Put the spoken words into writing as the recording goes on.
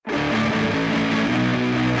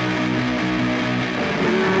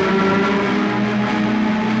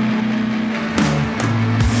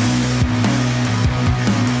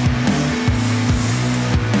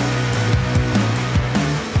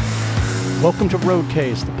Welcome to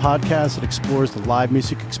Roadcase, the podcast that explores the live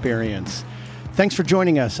music experience. Thanks for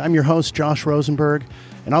joining us. I'm your host, Josh Rosenberg,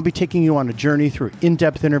 and I'll be taking you on a journey through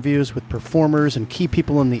in-depth interviews with performers and key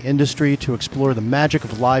people in the industry to explore the magic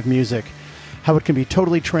of live music, how it can be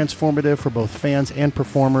totally transformative for both fans and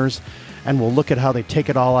performers, and we'll look at how they take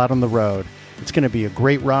it all out on the road. It's going to be a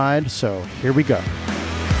great ride, so here we go.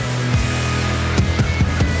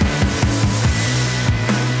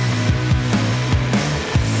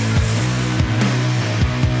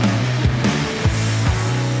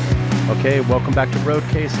 Okay, welcome back to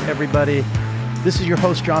Roadcase, everybody. This is your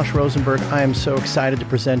host, Josh Rosenberg. I am so excited to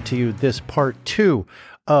present to you this part 2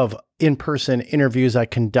 of in-person interviews I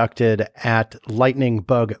conducted at Lightning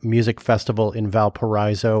Bug Music Festival in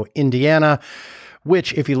Valparaiso, Indiana,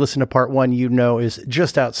 which, if you listen to part 1, you know is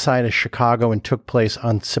just outside of Chicago and took place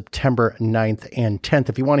on September 9th and 10th.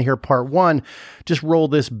 If you want to hear part 1, just roll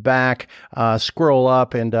this back, scroll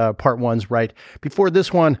up, and part 1's right before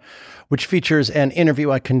this one, which features an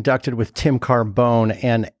interview I conducted with Tim Carbone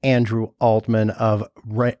and Andrew Altman of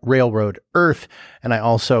Railroad Earth. And I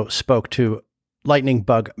also spoke to Lightning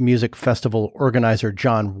Bug Music Festival organizer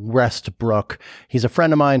John Westbrook. He's a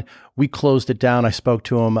friend of mine. We closed it down. I spoke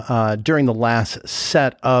to him during the last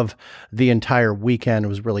set of the entire weekend. I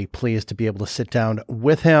was really pleased to be able to sit down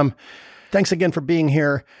with him. Thanks again for being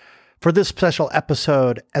here. For this special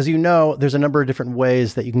episode, as you know, there's a number of different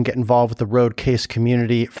ways that you can get involved with the Roadcase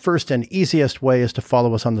community. First and easiest way is to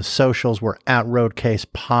follow us on the socials. We're at Roadcase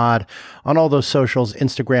Pod on all those socials,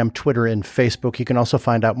 Instagram, Twitter, and Facebook. You can also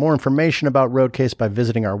find out more information about Roadcase by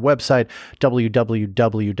visiting our website,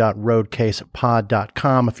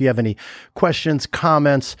 www.roadcasepod.com. If you have any questions,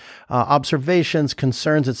 comments, observations,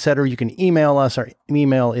 concerns, etc., you can email us. Our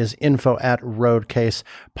email is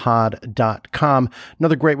info@roadcasepod.com.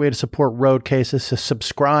 Another great way to support Roadcase is to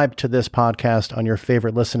subscribe to this podcast on your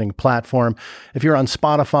favorite listening platform. If you're on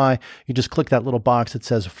Spotify, you just click that little box that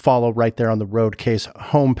says follow right there on the Roadcase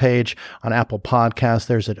homepage. On Apple Podcasts,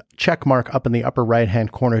 there's a check mark up in the upper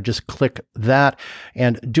right-hand corner. Just click that,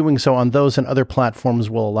 and doing so on those and other platforms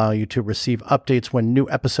will allow you to receive updates when new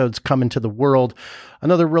episodes come into the world.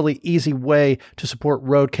 Another really easy way to support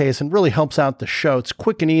Roadcase and really helps out the show. It's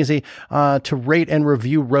quick and easy to rate and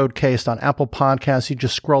review Roadcase on Apple Podcasts. You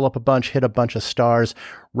just scroll up a bunch, hit a bunch of stars,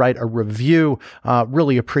 write a review.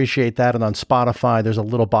 Really appreciate that. And on Spotify, there's a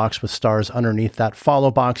little box with stars underneath that follow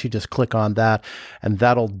box. You just click on that, and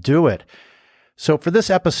that'll do it. So for this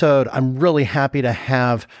episode, I'm really happy to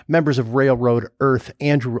have members of Railroad Earth,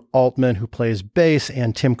 Andrew Altman, who plays bass,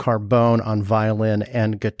 and Tim Carbone on violin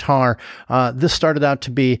and guitar. This started out to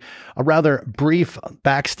be a rather brief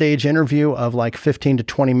backstage interview of like 15 to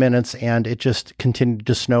 20 minutes, and it just continued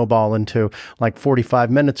to snowball into like 45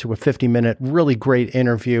 minutes to a 50-minute, really great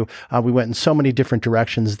interview. We went in so many different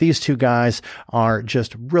directions. These two guys are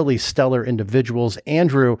just really stellar individuals.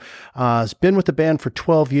 Andrew has been with the band for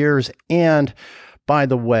 12 years, and by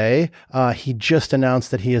the way, he just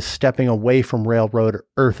announced that he is stepping away from Railroad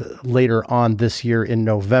Earth later on this year in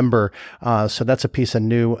November. So that's a piece of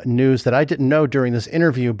new news that I didn't know during this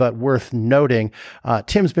interview, but worth noting.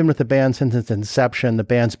 Tim's been with the band since its inception. The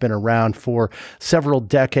band's been around for several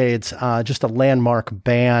decades, just a landmark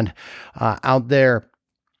band out there.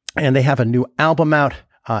 And they have a new album out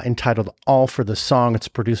entitled All for the Song. It's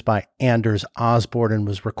produced by Anders Osborne and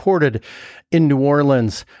was recorded in New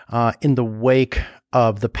Orleans in the wake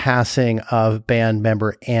of the passing of band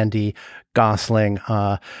member Andy Gosling.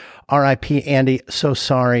 R.I.P. Andy. So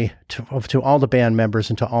sorry to all the band members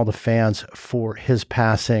and to all the fans for his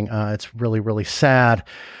passing. It's really, really sad.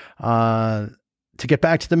 To get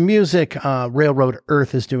back to the music, Railroad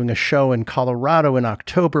Earth is doing a show in Colorado in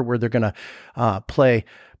October where they're going to play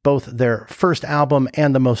both their first album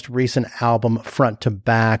and the most recent album front to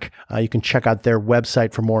back. You can check out their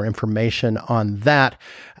website for more information on that.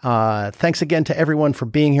 Thanks again to everyone for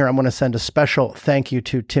being here. I want to send a special thank you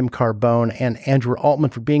to Tim Carbone and Andrew Altman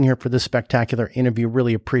for being here for this spectacular interview.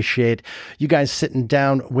 Really appreciate you guys sitting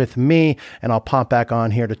down with me, and I'll pop back on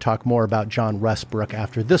here to talk more about John Westbrook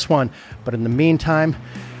after this one. But in the meantime,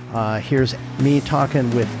 here's me talking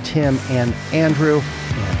with Tim and Andrew,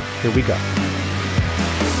 and here we go.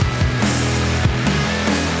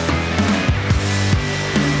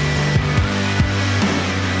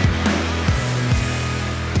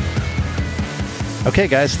 Okay,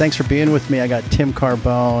 guys, thanks for being with me. I got Tim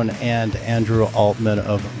Carbone and Andrew Altman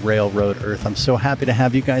of Railroad Earth. I'm so happy to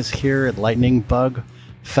have you guys here at Lightning Bug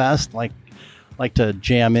Fest. Like to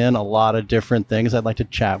jam in a lot of different things I'd like to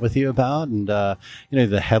chat with you about. And, the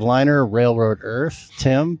headliner, Railroad Earth,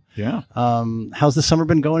 Tim. Yeah. How's the summer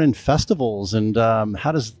been going in festivals? And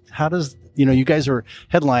how does you guys are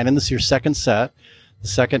headlining. This is your second set, the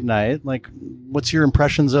second night. Like, what's your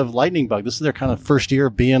impressions of Lightning Bug? This is their kind of first year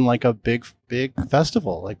of being like a big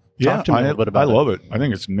festival. Like, talk to me a little bit about it. I love it. I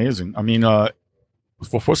think it's amazing. I mean, well,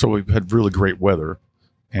 first of all, we've had really great weather,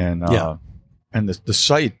 and the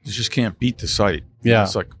site, you just can't beat the site. Yeah,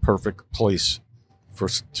 it's like a perfect place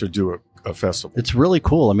to do a festival. It's really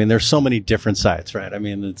cool. I mean, there's so many different sites, right? I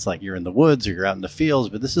mean, it's like you're in the woods or you're out in the fields,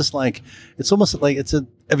 but this is like, it's almost like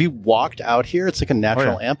have you walked out here? It's like a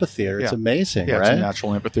natural amphitheater. It's amazing, right? It's a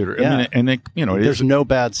natural amphitheater. Yeah. I mean, there's no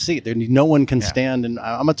bad seat. No one can stand, and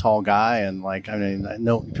I'm a tall guy, and like, I mean, I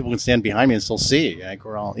know people can stand behind me and still see. Like,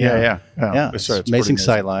 we're all, It's amazing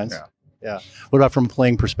sight lines. Yeah. What about from a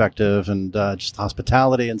playing perspective and just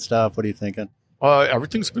hospitality and stuff? What are you thinking?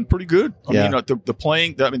 Everything's been pretty good. I mean, the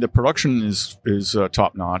playing. I mean, the production is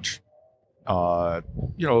top notch.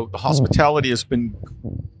 The hospitality has been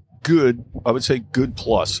good. I would say good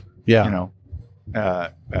plus. Yeah.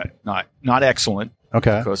 Not excellent.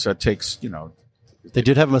 Okay. Because that takes They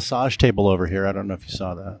did have a massage table over here. I don't know if you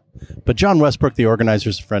saw that, but John Westbrook, the organizer,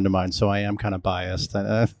 is a friend of mine, so I am kind of biased.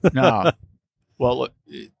 No. Well,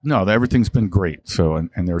 no, everything's been great. So,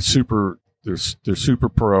 and they're super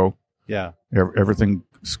pro. Yeah. Everything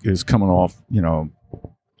is coming off,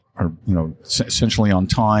 essentially on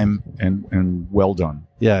time and well done.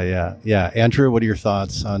 Yeah. Andrew, what are your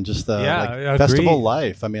thoughts on just the festival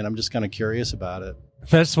life? I mean, I'm just kind of curious about it.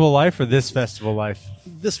 Festival life or this festival life?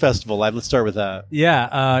 This festival life. Let's start with that.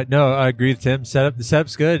 Yeah. No, I agree with Tim. The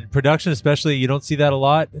setup's good. Production, especially, you don't see that a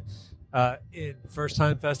lot in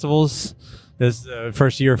first-time festivals. This is the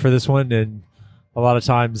first year for this one, and a lot of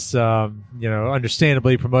times,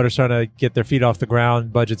 understandably, promoters trying to get their feet off the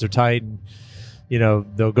ground, budgets are tight, and,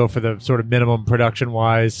 they'll go for the sort of minimum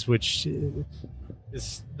production-wise, which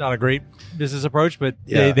is not a great business approach, but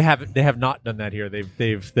they have not done that here.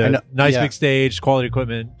 They've nice big stage, quality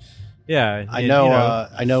equipment. Yeah.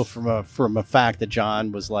 I know from a fact that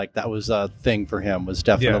John was like, that was a thing for him, was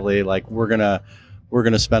definitely like, we're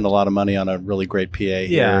going to spend a lot of money on a really great PA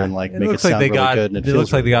here and like make it sound really good. And it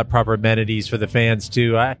looks like they got proper amenities for the fans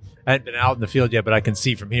too. I hadn't been out in the field yet, but I can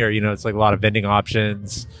see from here, it's like a lot of vending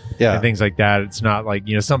options and things like that. It's not like,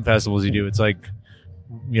 some festivals you do, it's like,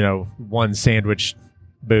 one sandwich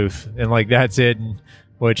booth and like that's it. And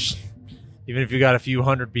which even if you got a few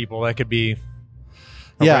hundred people, that could be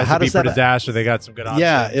how does that disaster? They got some good options.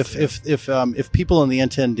 Yeah, if people in the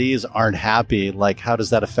attendees aren't happy, like how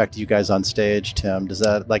does that affect you guys on stage, Tim? Does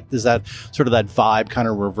that sort of that vibe kind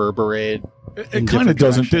of reverberate? It kind of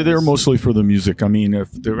doesn't. They're mostly for the music. I mean,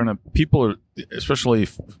 if they're gonna, people are, especially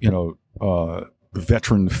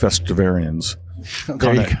veteran festivarians,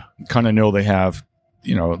 kind of know they have,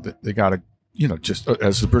 they got to. Just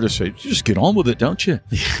as the British say, you just get on with it, don't you?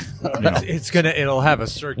 It'll have a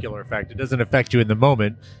circular effect. It doesn't affect you in the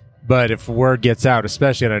moment, but if word gets out,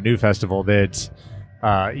 especially at a new festival, that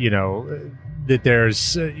that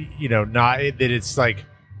there's not that it's like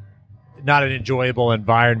not an enjoyable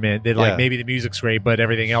environment, that like maybe the music's great but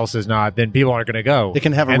everything else is not, then people aren't going to go. It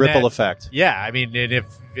can have a ripple effect. Yeah, I mean, and if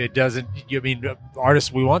it doesn't,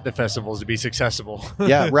 artists, we want the festivals to be successful.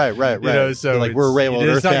 Yeah, right. So like we're a Railroad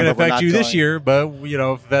Earth it's not fan, going to but affect you going. this year, but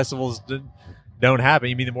if festivals don't happen,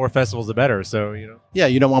 you mean the more festivals the better. So yeah,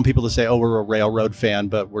 you don't want people to say, "Oh, we're a Railroad fan,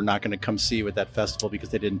 but we're not going to come see you at that festival because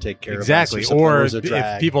they didn't take care of us." Exactly. Or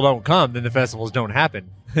if people don't come, then the festivals don't happen.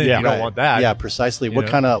 Yeah, you don't want that. Yeah, precisely.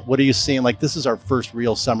 What are you seeing? Like, this is our first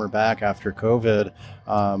real summer back after COVID.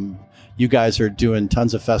 You guys are doing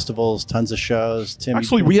tons of festivals, tons of shows. Tim,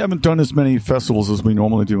 actually, we haven't done as many festivals as we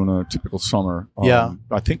normally do in a typical summer.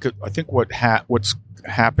 I think what's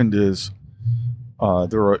happened is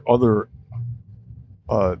there are other.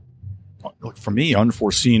 For me,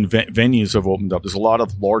 unforeseen venues have opened up. There's a lot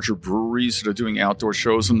of larger breweries that are doing outdoor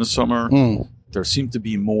shows in the summer. There seem to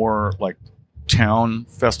be more like town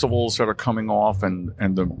festivals that are coming off, and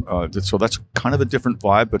so that's kind of a different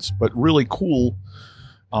vibe, but really cool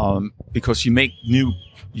because you make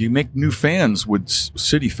new fans with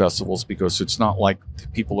city festivals, because it's not like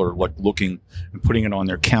people are like looking and putting it on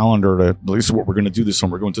their calendar to, this is what we're going to do this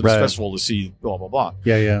summer. We're going to this festival to see blah, blah, blah.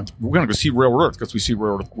 Yeah. We're going to go see Railroad Earth because we see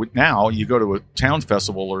Railroad Earth. Now you go to a town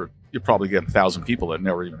festival, or you probably get 1,000 people that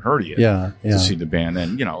never even heard of you to see the band.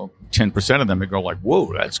 And, 10% of them go like,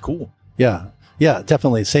 whoa, that's cool. Yeah,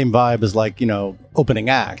 definitely. Same vibe as like, opening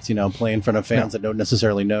act, play in front of fans that don't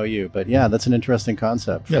necessarily know you. But yeah, that's an interesting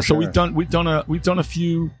concept. Yeah, so we've done a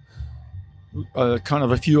few kind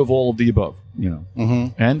of a few of all of the above,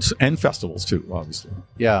 and festivals too, obviously.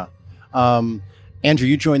 Yeah. Andrew,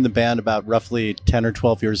 you joined the band about roughly 10 or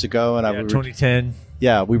 12 years ago, and 2010.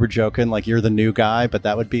 Yeah, we were joking like you're the new guy, but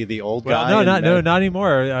that would be the old guy. No, not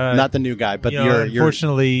anymore. Not the new guy, but you're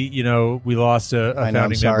unfortunately, we lost a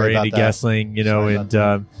founding member, Andy Gessling.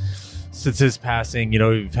 And since his passing,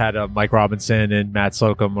 we've had Mike Robinson and Matt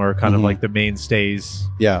Slocum are kind of like the mainstays.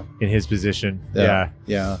 Yeah. In his position.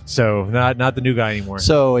 Yeah. So not the new guy anymore.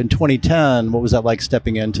 So in 2010, what was that like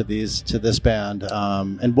stepping into this band?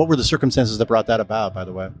 And what were the circumstances that brought that about? By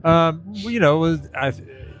the way.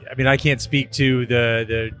 I can't speak to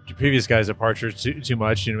the previous guy's departure too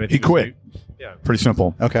much. He quit. Yeah. Pretty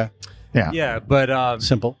simple. Okay. Yeah. Yeah, but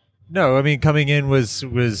simple. No, I mean coming in was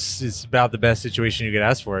about the best situation you could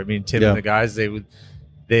ask for. I mean Tim and the guys they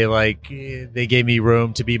gave me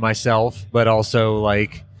room to be myself, but also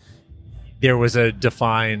like there was a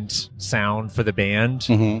defined sound for the band.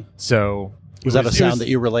 Mm-hmm. So was that a sound that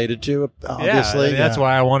you related to? Obviously, that's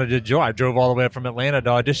why I wanted to join. I drove all the way up from Atlanta to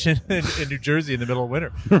audition in New Jersey in the middle of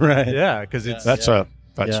winter. Right. Yeah, because that's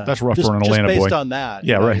rough for an Atlanta boy. Just based on that.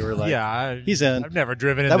 Yeah, right. You were like, he's in. I've never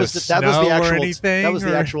driven in that was the the snow actual, or anything. That was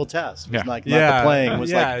the actual test. It was not the playing. It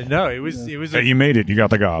was it was. You made it. You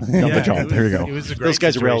got the job. You got the job. There you go. It was a great Those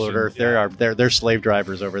guys situation. are real Earth. They're slave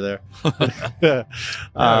drivers over there.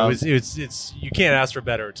 It's you can't ask for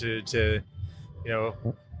better to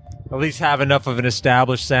at least have enough of an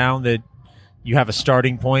established sound that you have a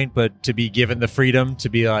starting point, but to be given the freedom to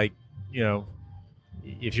be like,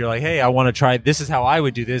 if you're like, hey, I want to try, this is how I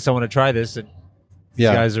would do this. I want to try this. And these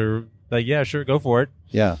guys are like, yeah, sure. Go for it.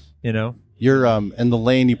 Yeah. You're in the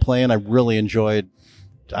lane you play in. I really enjoyed,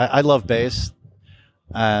 I love bass.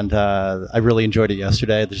 And I really enjoyed it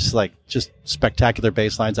yesterday. There's just spectacular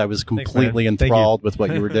bass lines. I was completely enthralled with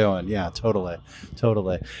what you were doing. Yeah, totally.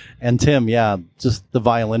 And Tim, just the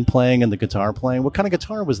violin playing and the guitar playing. What kind of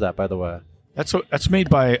guitar was that, by the way? That's made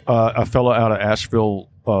by a fellow out of Asheville,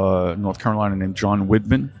 North Carolina, named John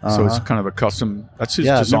Widman. So it's kind of a custom. That's his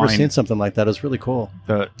design. I've never seen something like that. It's really cool.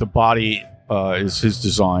 The body is his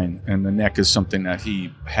design, and the neck is something that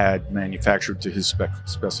he had manufactured to his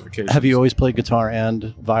specifications. Have you always played guitar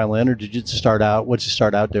and violin, or did you start out? What did you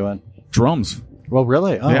start out doing? Drums. Well,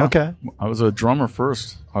 really? Oh, yeah. Okay. I was a drummer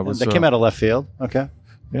first. That came out of left field. Okay.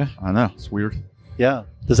 Yeah, I know. It's weird. Yeah.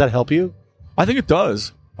 Does that help you? I think it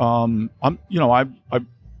does. I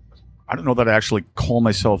don't know that I actually call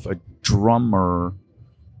myself a drummer,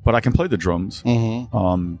 but I can play the drums.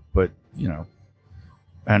 Mm-hmm. But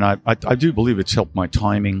and I do believe it's helped my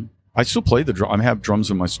timing. I still play the drum. I have drums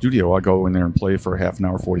in my studio. I go in there and play for half an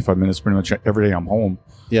hour, 45 minutes, pretty much every day I'm home.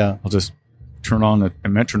 Yeah. I'll just turn on a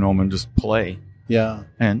metronome and just play. Yeah.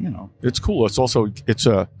 And it's cool. It's also it's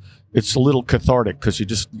a little cathartic because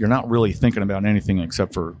you're not really thinking about anything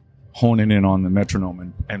except for honing in on the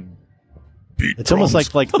metronome and beat it's drums.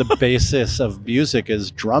 almost like the basis of music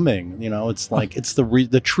is drumming. It's like it's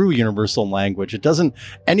the true universal language. It doesn't,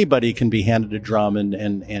 anybody can be handed a drum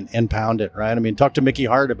and pound it, right? I mean, talk to Mickey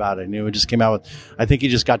Hart about it. It just came out with, I think he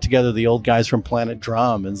just got together the old guys from Planet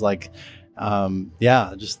Drum and it's like,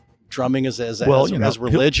 just drumming as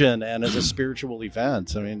religion and as a spiritual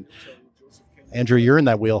event. I mean, Andrew, you're in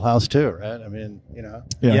that wheelhouse too, right? I mean,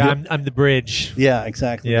 Yeah, I'm the bridge. Yeah,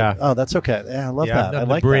 exactly. Yeah. Oh, that's okay. Yeah, I love that. I'm I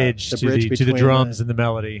like the bridge that. to the drums and the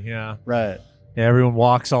melody. Yeah. Right. Yeah, everyone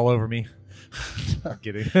walks all over me. I'm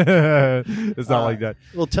kidding. It's not like that.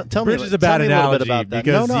 Well, tell bridge me. is a bad analogy about that.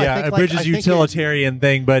 because a bridge is a utilitarian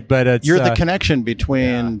thing, but it's you're the connection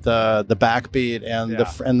between the backbeat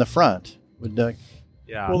and the front.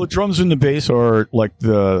 Yeah. Well, the drums and the bass are like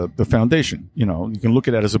the foundation. You can look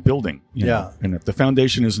at it as a building. You know? And if the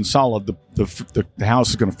foundation isn't solid, the house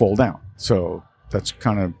is going to fall down. So that's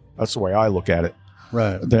the way I look at it.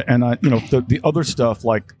 Right. The other stuff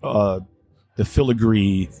like the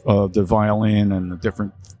filigree of the violin and the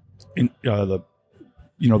different, the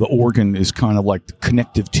organ is kind of like the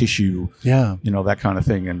connective tissue. Yeah. That kind of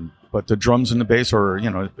thing. But the drums and the bass are,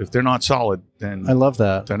 if they're not solid, then I love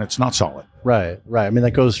that. Then it's not solid. Right. I mean,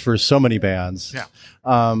 that goes for so many bands. Yeah.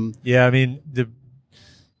 I mean,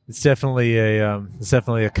 it's definitely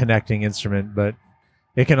a connecting instrument, but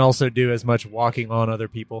it can also do as much walking on other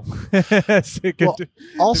people.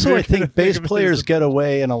 Also, I think bass players get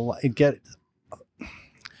away I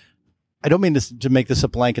don't mean to make this a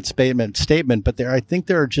blanket statement, but I think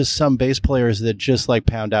there are just some bass players that just like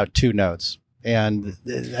pound out two notes. And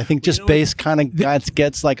I think just bass kind of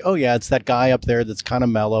gets like, oh yeah, it's that guy up there that's kind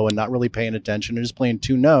of mellow and not really paying attention and just playing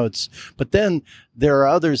two notes. But then there are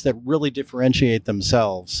others that really differentiate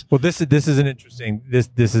themselves. Well, this is an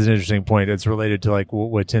interesting point. It's related to like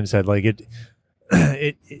what Tim said. Like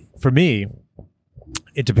it for me,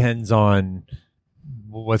 it depends on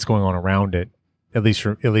what's going on around it. At least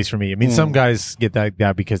for me. I mean, some guys get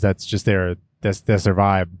that because that's just their that's their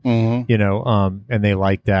vibe, you know, and they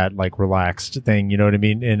like that like relaxed thing, you know what I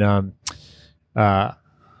mean? And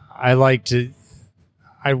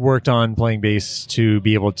I worked on playing bass to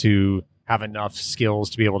be able to have enough skills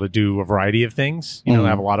to be able to do a variety of things, you know,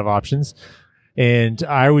 have a lot of options. And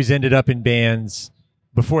I always ended up in bands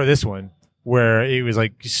before this one where it was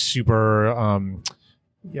like super,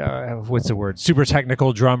 what's the word? Super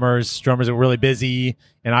technical drummers that were really busy.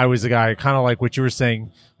 And I was the guy kind of like what you were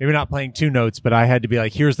saying, maybe not playing two notes, but I had to be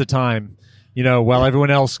like, here's the time, you know, while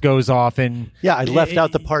everyone else goes off. And I left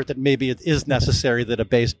out the part that maybe it is necessary that a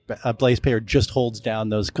bass player just holds down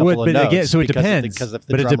those couple of notes. Again, so it depends.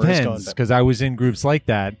 But it depends because I was in groups like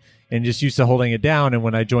that and just used to holding it down. And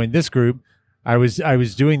when I joined this group, I was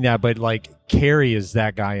doing that. But like Carey is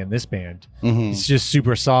that guy in this band. It's just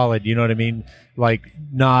super solid. You know what I mean? Like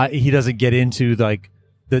he doesn't get into like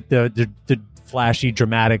the flashy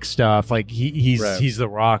dramatic stuff. Like he's the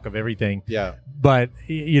rock of everything. Yeah. But,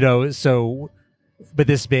 you know, but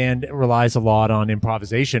this band relies a lot on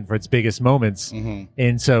improvisation for its biggest moments.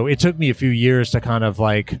 And so it took me a few years to kind of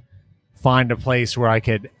like find a place where I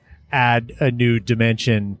could add a new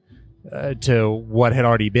dimension to what had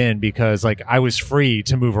already been, because like I was free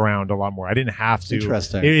to move around a lot more. I didn't have to.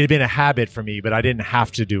 Interesting. It had been a habit for me, but I didn't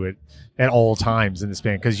have to do it at all times in this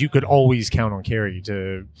band because you could always count on Carey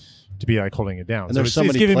to be like holding it down. And so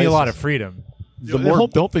it's giving me a lot of freedom. The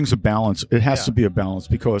whole thing's a balance. It has to be a balance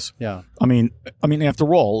because, I mean,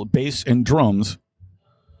 after all, bass and drums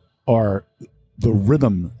are the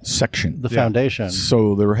rhythm section, the foundation.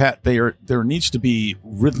 So there needs to be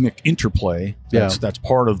rhythmic interplay. That's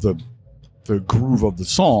part of the groove of the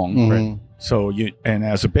song. Right? So and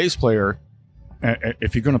as a bass player,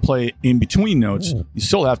 if you're going to play in between notes, you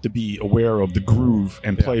still have to be aware of the groove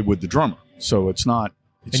and play with the drummer. So it's not.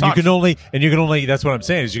 You can only that's what I'm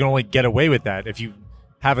saying is you can only get away with that if you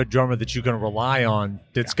have a drummer that you can rely on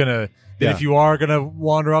that's gonna if you are gonna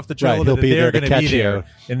wander off the trail, that they're gonna be there.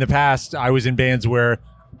 In the past, I was in bands where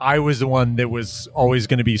I was the one that was always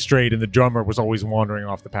going to be straight, and the drummer was always wandering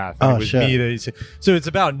off the path. And it was me so it's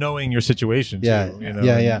about knowing your situation too. You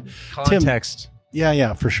know, context.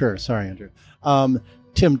 Tim, for sure. Sorry, Andrew.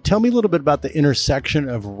 Tim, tell me a little bit about the intersection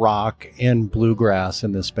of rock and bluegrass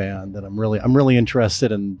in this band. That I'm really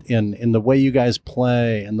interested in the way you guys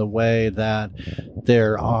play and the way that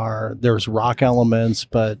there's rock elements,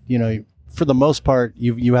 but you know, for the most part,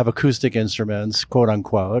 you have acoustic instruments, quote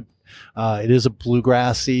unquote. It is a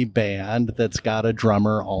bluegrassy band that's got a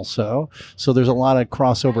drummer also, so there's a lot of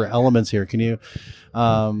crossover elements here. Can you?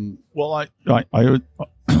 Well,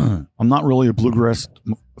 I'm not really a bluegrass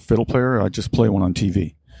fiddle player. I just play one on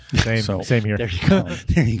TV. Same here. There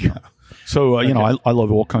you go. So you know, I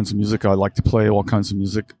love all kinds of music. I like to play all kinds of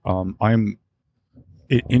music. I'm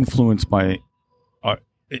influenced by.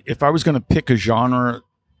 If I was going to pick a genre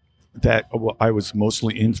that I was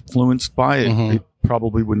mostly influenced by, it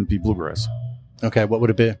probably wouldn't be bluegrass. Okay, what would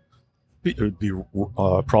it be? It would be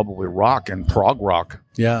probably rock and prog rock.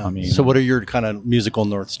 Yeah, I mean. So, what are your kind of musical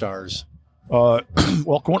North Stars? Well,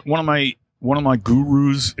 one of my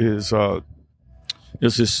gurus is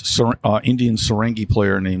this Indian sarangi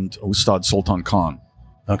player named Ustad Sultan Khan.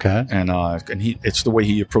 Okay, and it's the way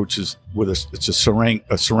he approaches with us. It's a sarangi.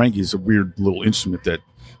 A sarangi is a weird little instrument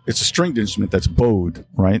it's a stringed instrument that's bowed,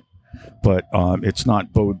 right? But it's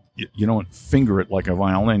not bowed. You don't finger it like a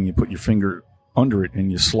violin. You put your finger under it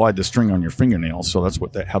and you slide the string on your fingernail. So that's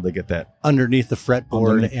how they get that underneath the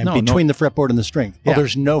fretboard between the fretboard and the string. Yeah. Oh,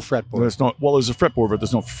 there's no fretboard. There's a fretboard, but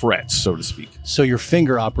there's no frets, so to speak. So your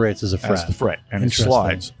finger operates as a fret. As the fret, and it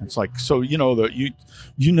slides. It's like, so you know the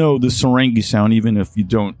sarangi sound, even if you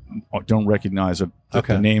don't recognize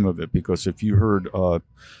the name of it, because if you heard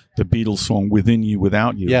the Beatles song "Within You,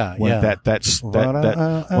 Without You," right. That's a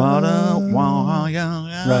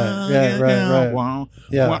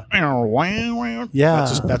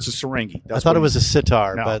sarangi. I thought it was a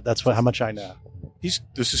sitar, but that's how much I know. There's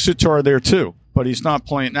a sitar there too, but he's not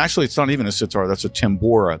playing. Actually, it's not even a sitar. That's a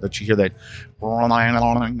tambura that you hear that going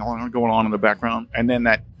on in the background, and then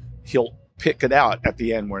that he'll pick it out at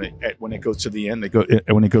the end when it goes to the end.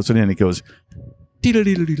 When it goes to the end, it goes.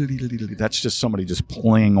 That's just somebody just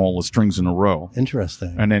playing all the strings in a row.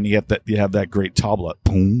 Interesting. And then you have that great tabla.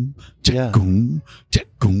 Boom, goom,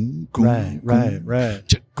 goom, right.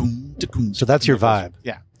 So that's your vibe.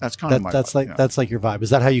 Yeah, that's kind of my vibe. That's like your vibe.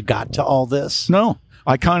 Is that how you got to all this? No,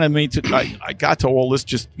 I kind of I got to all this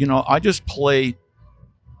just, you know, I just play.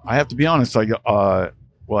 I have to be honest. I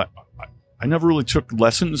never really took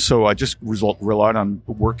lessons, so I just relied on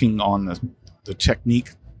working on the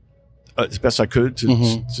technique as best I could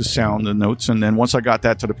to sound the notes. And then once I got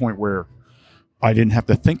that to the point where I didn't have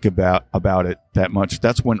to think about it that much.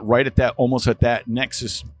 That's when, right at that, almost at that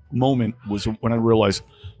nexus moment, was when I realized,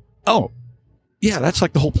 oh, yeah, that's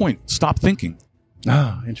like the whole point. Stop thinking.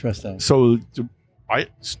 Oh, interesting. So I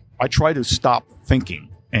try to stop thinking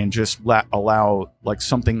and just allow like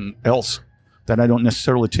something else that I don't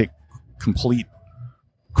necessarily take complete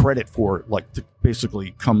credit for, like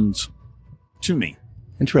basically comes to me.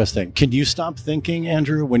 Interesting. Can you stop thinking,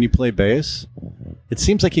 Andrew, when you play bass? It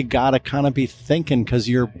seems like you gotta kind of be thinking because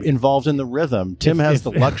you're involved in the rhythm. Tim has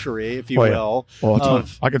the luxury, if you will. Well,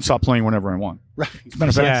 I can stop playing whenever I want. Right.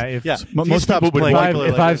 Most people would like.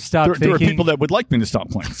 If I've stopped thinking, there are people that would like me to stop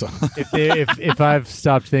playing. So if I've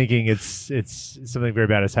stopped thinking, it's something very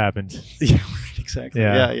bad has happened. Yeah, exactly.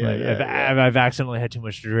 I've accidentally had too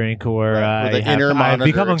much to drink, or I've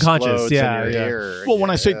become unconscious. Well, when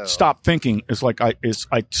I say stop thinking, it's like I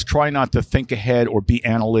try not to think ahead or be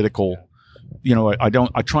analytical. You know,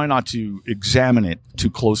 I try not to examine it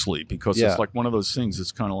too closely because it's like one of those things.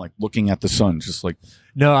 It's kind of like looking at the sun, just like.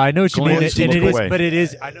 No, I know what you mean, and it is, away. but it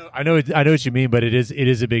is. I know what you mean, but it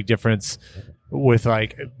is a big difference with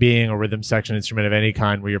like being a rhythm section instrument of any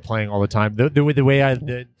kind where you're playing all the time. The way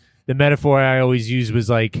the metaphor I always use was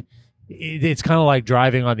like it's kind of like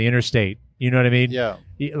driving on the interstate. You know what I mean? Yeah.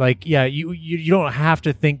 Like you don't have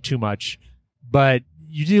to think too much, but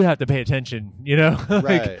you do have to pay attention, you know,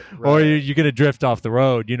 right. Or you're going to drift off the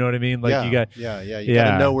road. You know what I mean? Like you got, you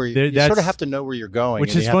got to know where you sort of have to know where you're going,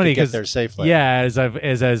 which is funny because they're safely. Yeah,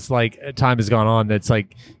 as like time has gone on, that's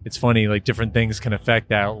like it's funny. Like different things can affect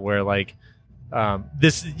that. Where like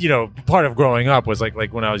this, you know, part of growing up was like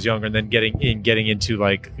when I was younger, and then getting into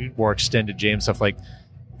like more extended jam stuff. Like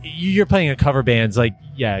you're playing in cover bands, like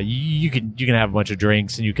you can have a bunch of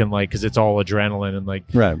drinks and you can like because it's all adrenaline and like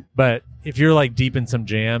right. But if you're like deep in some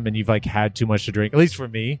jam and you've like had too much to drink, at least for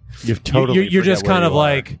me, you're just kind of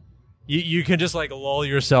like you can just like lull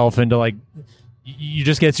yourself into like you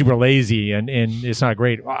just get super lazy and it's not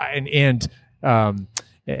great. And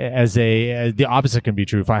as the opposite can be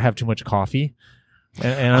true. If I have too much coffee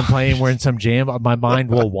and I'm playing, we're in some jam, my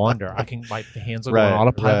mind will wander. My hands will go on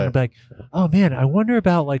autopilot and I'll be like, oh man, I wonder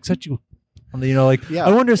about like such a. You know, like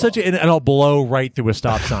I wonder and I'll blow right through a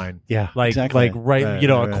stop sign. Yeah, like exactly. Right, you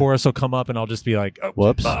know, a chorus will come up and I'll just be like, oh,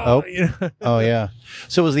 whoops, oh yeah.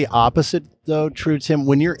 So is the opposite though true, Tim?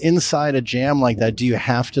 When you're inside a jam like that, do you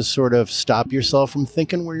have to sort of stop yourself from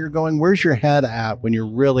thinking where you're going? Where's your head at when you're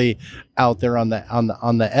really out there on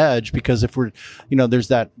the edge? Because if we're, you know,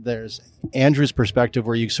 there's Andrew's perspective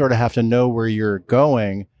where you sort of have to know where you're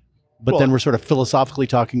going, but then we're sort of philosophically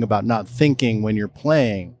talking about not thinking when you're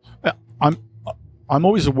playing. I'm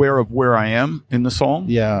always aware of where I am in the song.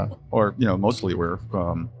 Yeah. Or, you know, mostly aware.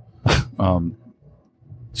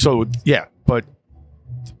 So yeah, but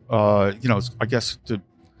you know, I guess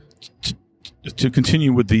to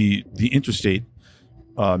continue with the interstate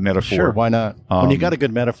metaphor. Sure, why not? When you got a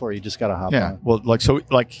good metaphor, you just got to hop on. Yeah. Well,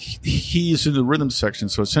 like he's in the rhythm section,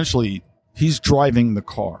 so essentially he's driving the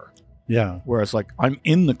car. Yeah. Whereas, like, I'm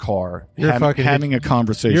in the car having a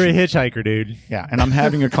conversation. You're a hitchhiker, dude. Yeah, and I'm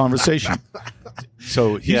having a conversation.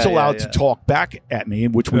 So he's allowed to talk back at me,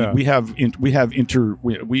 which we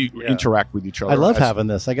interact with each other. I love having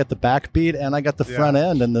this. I got the backbeat and I got the front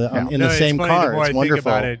end and in the same car. It's wonderful. Think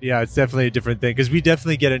about it. Yeah, it's definitely a different thing because we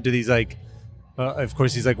definitely get into these like, of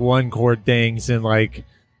course, these like one chord things and like.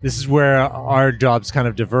 This is where our jobs kind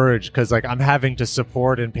of diverge because like I'm having to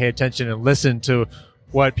support and pay attention and listen to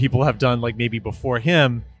what people have done like maybe before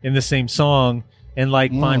him in the same song and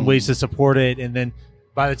like find ways to support it. And then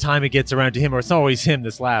by the time it gets around to him, or it's not always him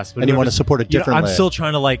this last, but and you want to support it differently. I'm still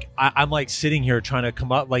trying to like, I'm like sitting here trying to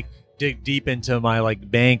come up, like dig deep into my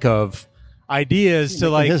like bank of ideas to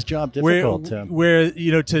like his job difficult, where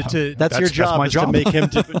you know to that's your job, my is job. to make him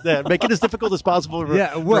make it as difficult as possible for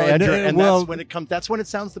Andrew, and that's when it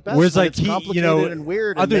sounds the best. Whereas when like it's complicated and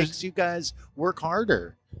weird and makes you guys work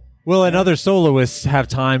harder. Well, and other soloists have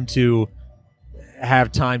time to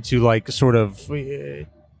like sort of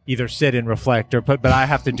either sit and reflect but I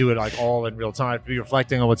have to do it like all in real time, be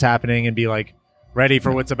reflecting on what's happening and be like ready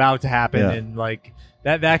for what's about to happen and like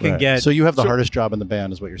that can get. So you have the hardest job in the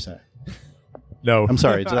band, is what you're saying? No, I'm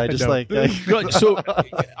sorry. Did I just So,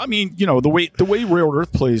 I mean, you know, the way Railroad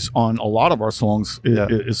Earth plays on a lot of our songs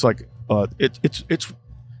is like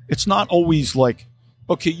it's not always like,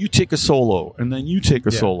 okay, you take a solo and then you take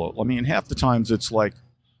a solo. I mean, half the times it's like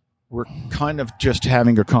we're kind of just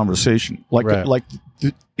having a conversation. Like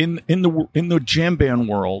in the jam band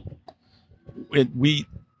world,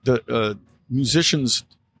 the musicians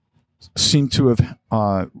seem to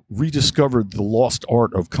have rediscovered the lost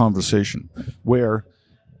art of conversation,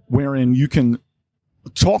 wherein you can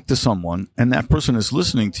talk to someone and that person is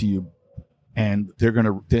listening to you, and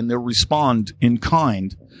they'll respond in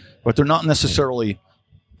kind, but they're not necessarily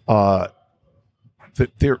they're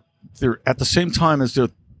at the same time as they're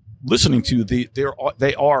listening to you,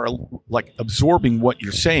 they are like absorbing what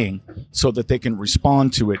you're saying so that they can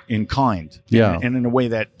respond to it in kind. Yeah. And in a way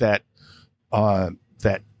that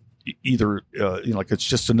either like it's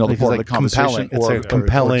just another part of the conversation, it's a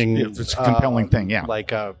compelling, it's a compelling thing,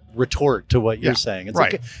 like a retort to what you're saying. It's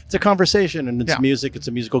right. like it's a conversation, and it's music. It's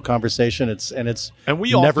a musical conversation. It's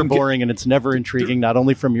we never boring, and it's never intriguing. Not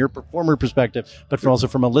only from your performer perspective, but also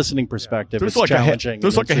from a listening perspective. It's challenging.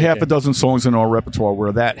 There's like a half a dozen songs in our repertoire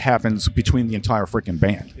where that happens between the entire freaking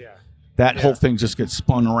band. Yeah. That whole thing just gets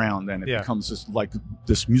spun around, and it becomes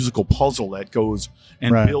this musical puzzle that goes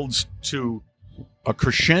and builds to a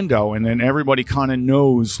crescendo, and then everybody kind of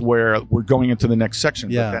knows where we're going into the next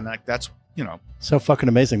section. Yeah. But then that's so fucking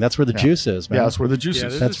amazing. That's where the juice is, man. Yeah, that's where the juice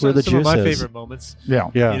is. That's where the some juice of my is. favorite moments.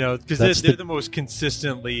 Yeah. Because they're the most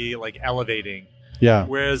consistently like elevating. Yeah.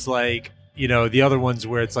 Whereas like the other ones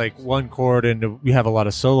where it's like one chord and we have a lot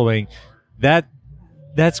of soloing,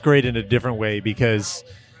 that's great in a different way because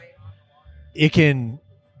it can,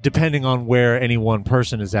 depending on where any one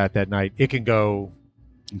person is at that night, it can go.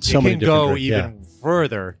 Even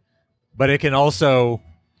further, but it can also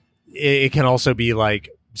be like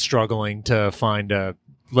struggling to find a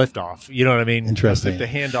liftoff. You know what I mean? Interesting. The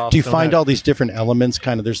handoff. Do you find all these different elements?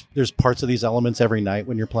 Kind of, there's parts of these elements every night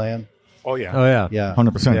when you're playing. Oh yeah.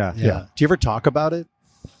 100%. Yeah. Do you ever talk about it?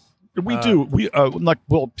 We do. We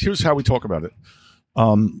here's how we talk about it.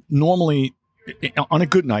 Normally, on a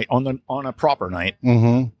good night, on a proper night,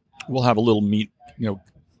 we'll have a little meet.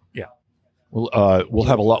 We'll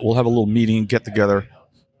have a little meeting, get together,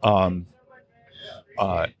 and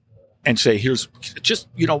say, here's just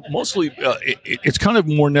mostly it's kind of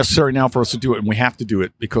more necessary now for us to do it, and we have to do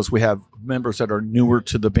it because we have members that are newer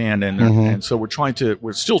to the band, and so we're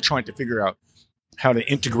still trying to figure out how to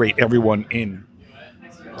integrate everyone in.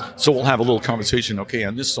 So we'll have a little conversation. Okay,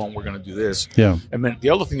 on this song we're going to do this. Yeah, and then the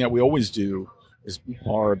other thing that we always do is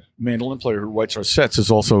our mandolin player who writes our sets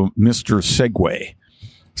is also Mr. Segway.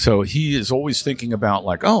 So he is always thinking about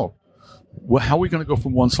like, how are we going to go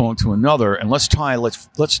from one song to another? And let's tie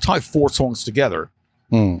 4 songs together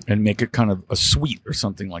and make it kind of a suite or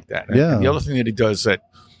something like that. And the other thing that he does that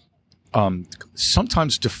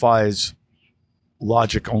sometimes defies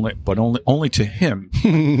logic only to him,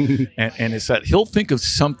 and it's that he'll think of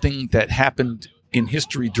something that happened in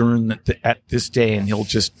history during at this day, and he'll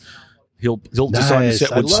design a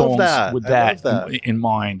set with songs with that in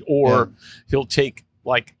mind, or he'll take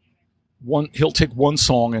one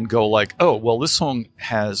song and go like, oh, well, this song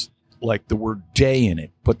has like the word day in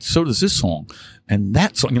it, but so does this song, and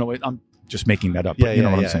that song. I'm just making that up. But you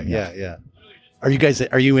know what I'm saying? Yeah.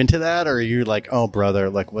 Are you into that, or are you like, oh, brother,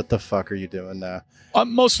 like, what the fuck are you doing now?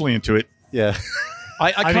 I'm mostly into it. Yeah.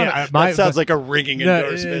 That sounds like a ringing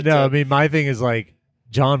endorsement. No, I mean, my thing is like,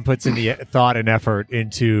 John puts in the thought and effort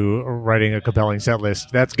into writing a compelling set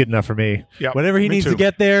list. That's good enough for me. Yeah, whatever he needs to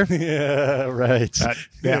get there. Yeah, right.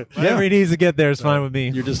 Whatever he needs to get there is fine with me.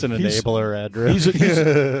 You're just an enabler, Andrew.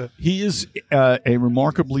 He is a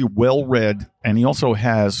remarkably well-read, and he also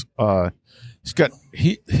has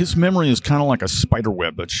his memory is kind of like a spider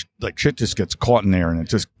web, but like shit just gets caught in there, and it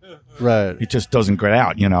just doesn't get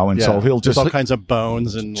out, and so he'll just all kinds of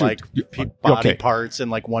bones and body parts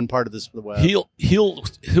and like one part of this web. He'll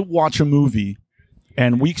watch a movie,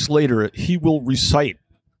 and weeks later he will recite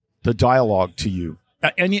the dialogue to you,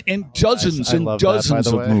 and dozens and dozens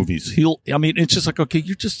of movies. It's just like, okay,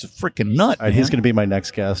 you're just a freaking nut. He's going to be my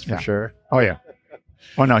next guest for sure. Oh yeah.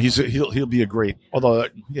 Oh no, he'll be a great. Although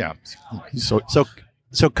he's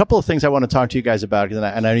So a couple of things I want to talk to you guys about, and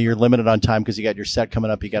I know you're limited on time because you got your set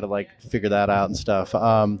coming up. You got to like figure that out and stuff.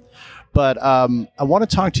 But I want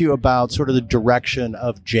to talk to you about sort of the direction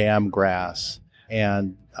of Jamgrass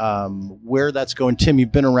and where that's going. Tim,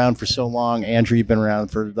 you've been around for so long. Andrew, you've been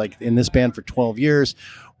around for in this band for 12 years.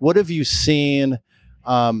 What have you seen?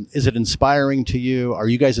 Is it inspiring to you? Are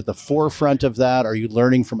you guys at the forefront of that? Are you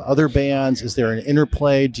learning from other bands? Is there an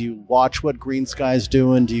interplay? Do you watch what Green Sky's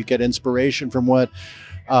doing? Do you get inspiration from what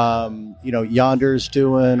Yonder's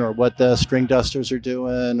doing, or what the String Dusters are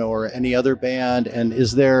doing, or any other band? And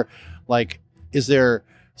is there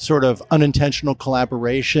sort of unintentional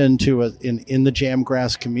collaboration in the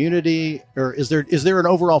Jamgrass community, or is there an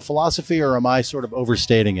overall philosophy, or am I sort of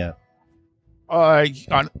overstating it? I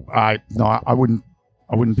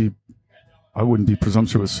wouldn't be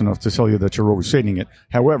presumptuous enough to tell you that you're overstating it.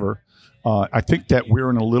 However, I think that we're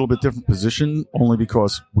in a little bit different position only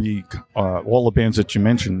because we all the bands that you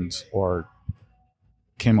mentioned are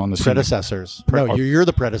came on the scene. Predecessors. No, you're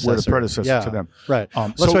the predecessor. We're the predecessor to them. Right.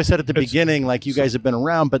 That's why I said at the beginning, like you guys have been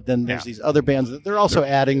around, but then there's these other bands that they're also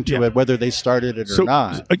adding to it, whether they started it or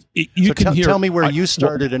not. Tell me where you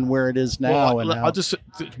started and where it is now. I'll just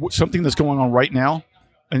something that's going on right now,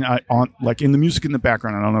 and like in the music in the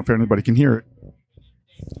background. I don't know if anybody can hear it,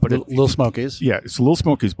 but Little Smokies. Yeah, it's Little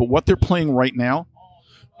Smokies. But what they're playing right now.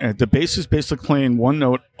 The bass is basically playing one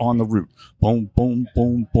note on the root. Boom, boom,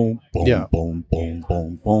 boom, boom, boom, boom, boom,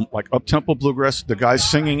 boom, boom. Like up-tempo bluegrass. The guy's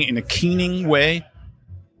singing in a keening way.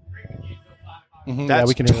 Mm-hmm. That's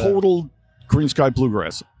we can total Green Sky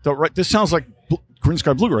Bluegrass. This sounds like Green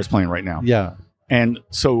Sky Bluegrass playing right now. Yeah. And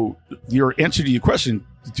so your answer to your question,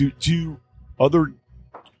 do other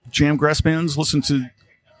jam grass bands listen to...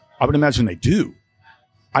 I would imagine they do.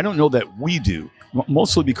 I don't know that we do.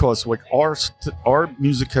 Mostly because like our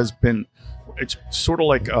music has been, it's sort of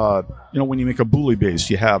like when you make a bully bass,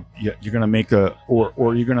 you're gonna make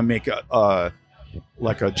or you're gonna make like a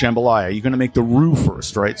jambalaya. You're gonna make the roux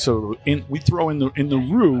first, right? So we throw in the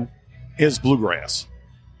roux is bluegrass,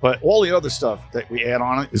 but all the other stuff that we add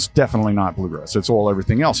on it is definitely not bluegrass. It's all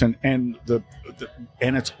everything else, and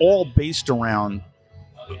it's all based around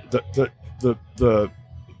the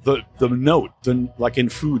note, like in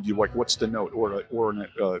food, you like what's the note, or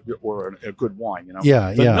a good wine, you know?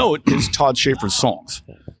 The note is Todd Schaefer's songs,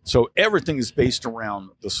 so everything is based around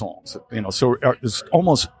the songs, you know. So it's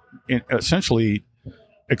almost essentially,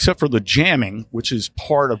 except for the jamming, which is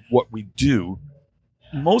part of what we do,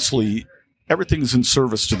 mostly everything's in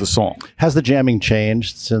service to the song. Has the jamming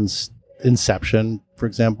changed since inception, for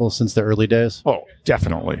example, since the early days? Oh,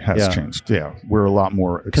 definitely has changed. Yeah, we're a lot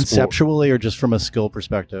more conceptually, or just from a skill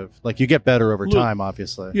perspective. Like you get better over time,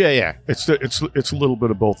 obviously. Yeah. It's a little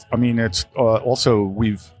bit of both. I mean, it's also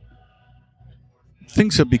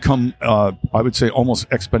things have become, I would say, almost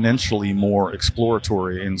exponentially more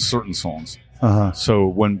exploratory in certain songs. Uh-huh. So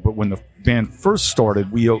when the band first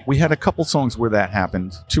started, we had a couple songs where that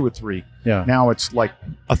happened, 2 or 3. Yeah. Now it's like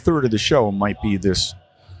a third of the show might be this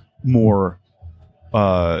more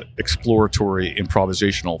exploratory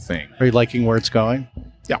improvisational thing. Are you liking where it's going?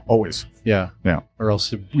 Yeah, always. Yeah. Or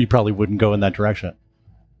else you probably wouldn't go in that direction.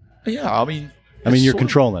 Yeah, I mean you're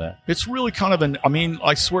controlling it. It's really kind of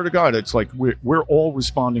I swear to God, it's like we're all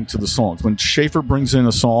responding to the songs. When Schaefer brings in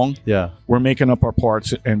a song, we're making up our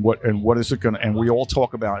parts and what is it going to, and we all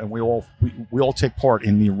talk about, and we all take part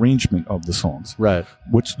in the arrangement of the songs. Right.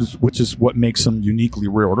 Which is what makes them uniquely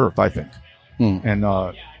Rare Earth, I think. And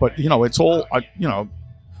but it's all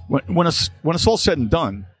when it's all said and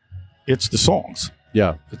done, it's the songs.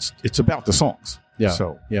 Yeah, it's about the songs. Yeah.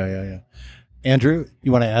 So yeah. Andrew,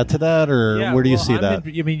 you want to add to that, or where do you see that?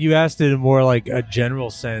 I mean, you asked it in more like a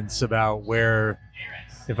general sense about where,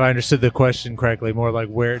 if I understood the question correctly, more like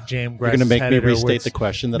where jam grass. You're going to make me restate the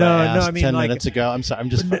question that I asked 10 minutes ago. I'm sorry.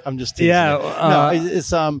 I'm just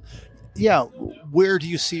teasing. Where do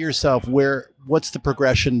you see yourself? What's the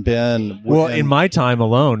progression been? Well, in my time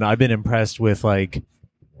alone, I've been impressed with like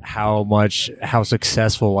how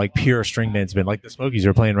successful like pure string bands been. Like the Smokies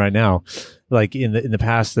are playing right now. Like in the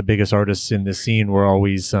past, the biggest artists in the scene were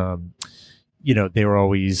always, they were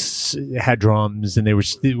always had drums, and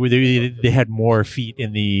they had more feet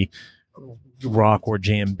in the rock or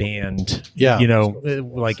jam band. Yeah,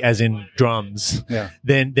 like as in drums. Yeah.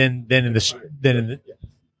 Than in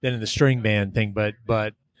the string band thing,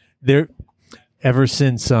 but they're ever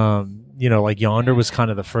since like Yonder was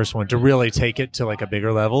kind of the first one to really take it to like a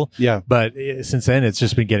bigger level. Yeah. But since then, it's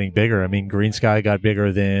just been getting bigger. I mean, Green Sky got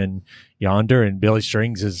bigger than Yonder, and Billy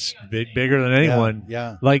Strings is bigger than anyone.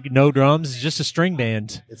 Yeah. Like no drums, just a string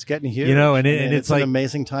band. It's getting huge. And it's like an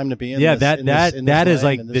amazing time to be in. Yeah, that is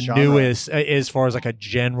like the genre. newest as far as like a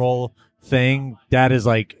general thing. That is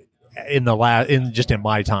like in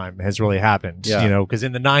my time has really happened. Yeah. Because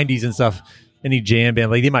in the 90s and stuff, any jam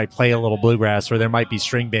band, like they might play a little bluegrass, or there might be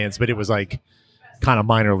string bands, but it was like kind of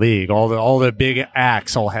minor league. All the big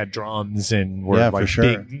acts all had drums and were like for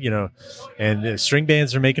sure. big, and string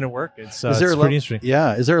bands are making it work. It's pretty interesting.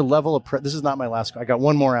 Yeah. Is there a level of this is not my last. I got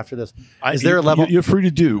one more after this. Is there a level? You're free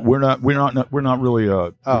to do. We're not really.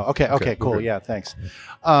 Okay. Cool. Yeah. Thanks.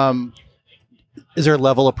 Is there a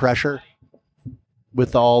level of pressure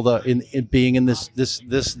with all in being in this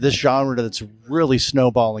genre that's really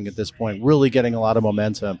snowballing at this point, really getting a lot of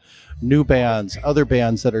momentum, new bands, other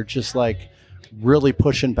bands that are just like really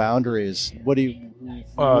pushing boundaries? What do you?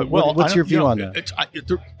 What's your view on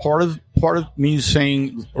that? Part of me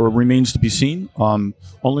saying, or remains to be seen.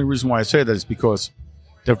 Only reason why I say that is because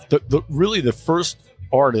the first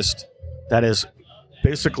artist that has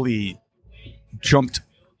basically jumped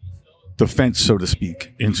the fence, so to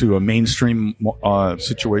speak, into a mainstream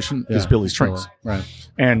situation is Billy Strings. Right.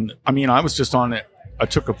 And I mean, I was just on it. I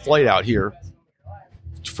took a flight out here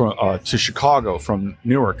to Chicago from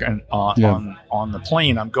Newark, and on the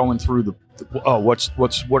plane, I'm going through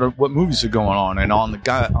what movies are going on, and on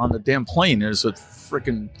the damn plane, there's a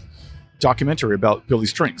freaking documentary about Billy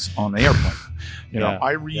Strings on the airplane. You know,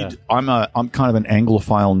 I read. Yeah. I'm kind of an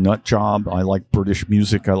Anglophile nut job. I like British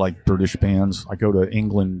music. I like British bands. I go to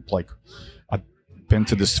England. Like, I've been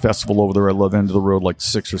to this festival over there. I love End of the Road like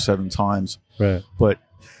 6 or 7 times. Right. But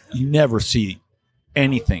you never see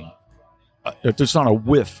anything. There's not a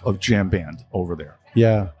whiff of jam band over there.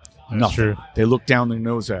 Yeah. Nothing. True. They look down their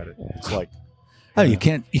nose at it. It's like, oh, you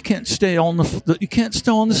can't stay on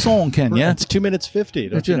the song, can you? It's 2 minutes 50.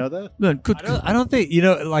 Don't you know that? I don't think,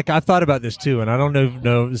 like I've thought about this too, and I don't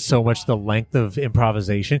know so much the length of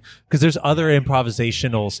improvisation, because there's other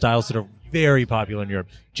improvisational styles that are very popular in Europe.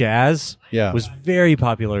 Jazz was very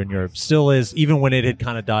popular in Europe, still is, even when it had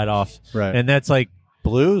kind of died off. Right. And that's like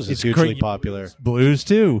blues is hugely popular. Blues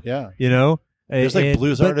too. Yeah. There's like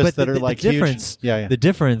blues artists that are like difference, huge. The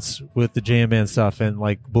difference with the jam band stuff and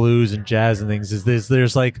like blues and jazz and things is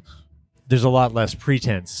there's a lot less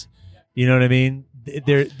pretense. You know what I mean?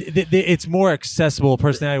 It's more accessible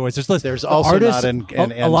personality wise. There's also artists, not,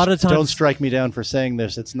 and a lot of times, don't strike me down for saying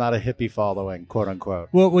this. It's not a hippie following, quote unquote.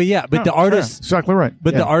 Well, yeah, but the artists exactly right.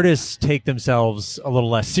 But the artists take themselves a little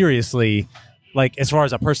less seriously, like as far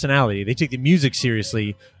as a personality. They take the music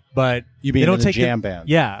seriously. But you mean they don't take jam band?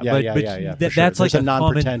 Yeah, but that's like a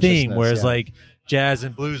common thing. Whereas like jazz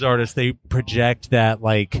and blues artists, they project that,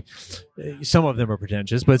 like some of them are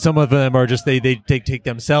pretentious, but some of them are just they take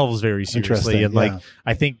themselves very seriously. And like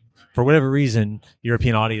I think for whatever reason,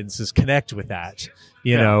 European audiences connect with that,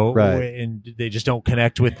 you know, and they just don't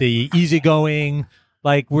connect with the easygoing,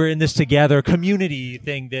 like we're in this together community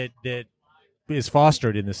thing that is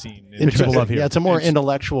fostered in the scene. People love here. Yeah, it's a more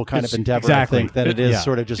intellectual kind of endeavor, I think, than it is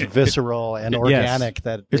sort of just visceral and organic.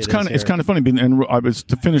 That it's kind of funny. And I was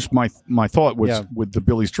to finish my thought was with the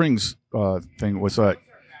Billy Strings thing was that.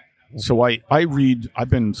 So I've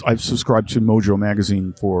subscribed to Mojo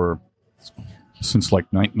magazine since like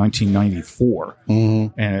 1994,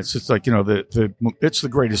 and it's just like it's the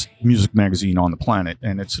greatest music magazine on the planet,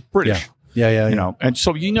 and it's British. Yeah. And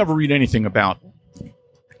so you never read anything about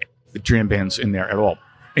the jam bands in there at all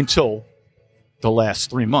until the last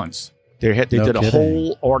 3 months. They did a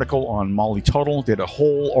whole article on Molly Tuttle, did a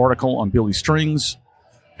whole article on Billy Strings,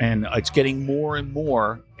 and it's getting more and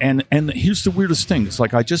more. And here's the weirdest thing: it's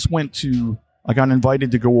like I got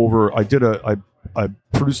invited to go over. I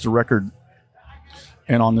produced a record,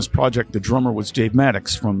 and on this project, the drummer was Dave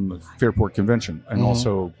Maddox from the Fairport Convention, and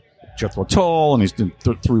also Jethro Tull, and he's done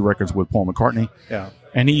 3 records with Paul McCartney. Yeah.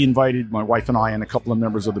 And he invited my wife and I and a couple of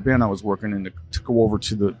members of the band I was working in to go over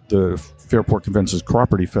to the Fairport Convention's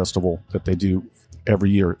Property Festival that they do every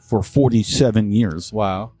year for 47 years.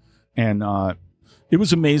 Wow. And it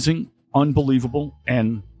was amazing, unbelievable.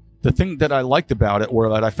 And the thing that I liked about it, or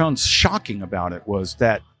that I found shocking about it, was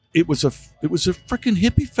that it was a freaking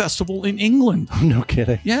hippie festival in England. No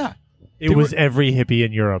kidding. Yeah. It was every hippie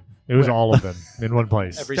in Europe. It was all of them in one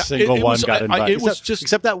place. Every single one got invited.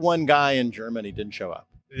 Except that one guy in Germany didn't show up.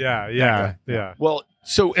 Yeah. Well,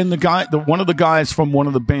 so and one of the guys from one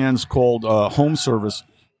of the bands called Home Service,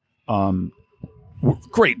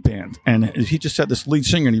 great band, and he just had this lead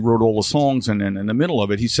singer, and he wrote all the songs, and then in the middle of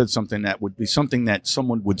it, he said something that would be something that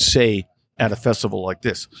someone would say at a festival like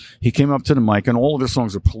this. He came up to the mic, and all of his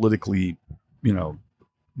songs are politically,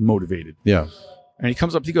 motivated. Yeah, and he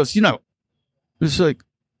comes up, he goes, it's like.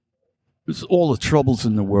 It's all the troubles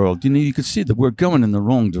in the world. You can see that we're going in the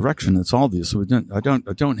wrong direction. It's obvious. I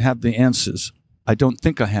don't have the answers. I don't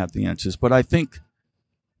think I have the answers, but I think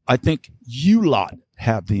you lot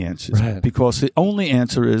have the answers, because the only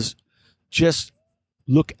answer is just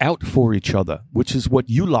look out for each other, which is what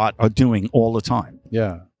you lot are doing all the time.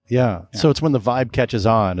 Yeah. So it's when the vibe catches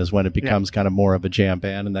on is when it becomes kind of more of a jam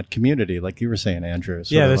band, and that community, like you were saying, Andrew.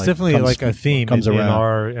 There's definitely like a theme in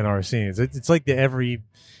our scenes. It's like the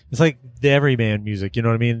everyman music. You know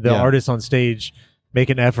what I mean? The artists on stage make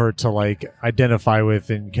an effort to like identify with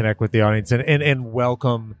and connect with the audience and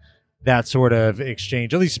welcome that sort of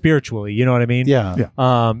exchange, at least spiritually. You know what I mean? Yeah.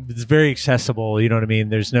 It's very accessible. You know what I mean?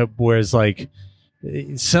 There's no, whereas like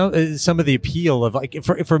some of the appeal of like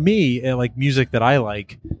for me, like music that I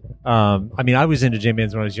like. I mean, I was into jam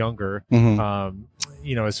bands when I was younger.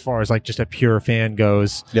 Mm-hmm. As far as like just a pure fan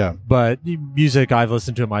goes. Yeah. But music I've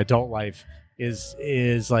listened to in my adult life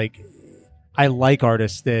is like, I like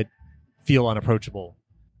artists that feel unapproachable.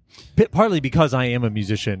 partly because I am a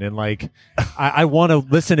musician and like I want to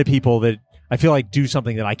listen to people that I feel like do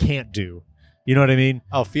something that I can't do. You know what I mean?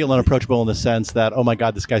 Oh, feel unapproachable in the sense that, oh my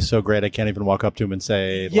God, this guy's so great, I can't even walk up to him and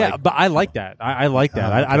say, yeah, like, but I like that. I like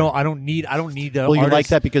that. Okay. I don't need the well, you artist. like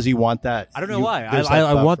that because you want that. I don't know why. there's that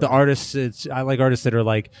I want the buffer. artists. I like artists that are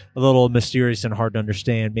like a little mysterious and hard to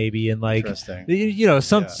understand, maybe, and like Interesting. you know,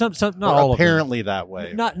 some not Or all apparently that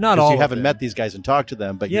way. of them. Not 'Cause all. you of haven't them. met these guys and talked to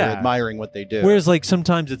them, but Yeah. you're admiring what they do. Whereas like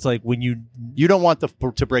sometimes it's like when you You don't want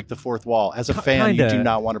to break the fourth wall. As a fan, you kinda- do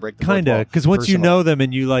not want to break the fourth wall. kind of because once you personally. know them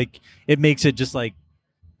and you like, it makes it just like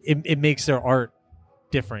it makes their art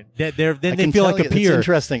different. Then I they can feel tell like you, a peer. It's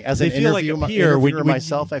interesting. As They an feel like a interviewer, peer when you-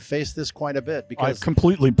 myself, I face this quite a bit I've because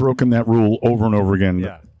completely broken that rule over and over again.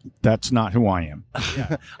 Yeah. That's not who I am.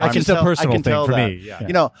 It's a personal thing tell for that. me. Yeah.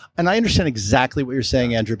 You know, and I understand exactly what you're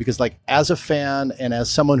saying, Andrew, because like as a fan and as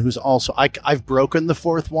someone who's also, I've broken the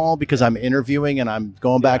fourth wall because I'm interviewing and I'm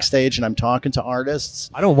going backstage and I'm talking to artists.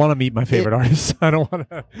 I don't want to meet my favorite artists. I don't want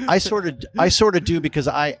to. I sort of do because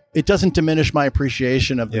it doesn't diminish my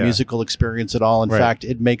appreciation of the Yeah. musical experience at all. In Right. fact,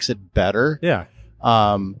 it makes it better. Yeah.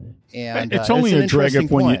 And It's only an a drag interesting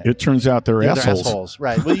if when point. it turns out they're Yeah, they're assholes.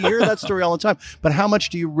 right? Well, you hear that story all the time. But how much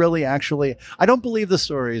do you really actually? I don't believe the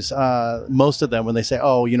stories. Most of them when they say,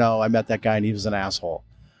 "Oh, you know, I met that guy and he was an asshole."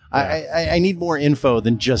 I need more info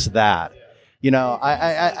than just that. You know,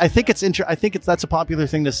 I think it's I think that's a popular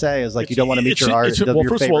thing to say is like you don't want to meet your artist. Well,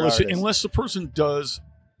 first of all, artist. unless the person does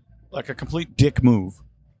like a complete dick move,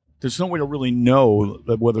 there's no way to really know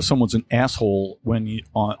whether someone's an asshole when you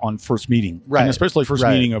on first meeting, Right. And especially first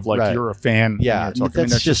Right. mean of like Right. you're a fan. yeah, and you're talking. I mean,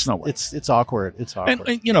 that's that's just no way. it's awkward. It's awkward.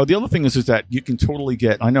 And you know, the other thing is that you can totally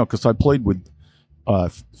get. I know because I played with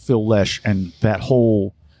Phil Lesh and that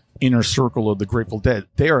whole inner circle of the Grateful Dead.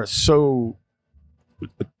 They are so.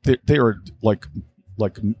 They are like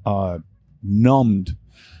numbed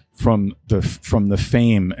from the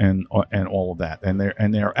fame and all of that,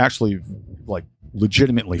 and they're actually like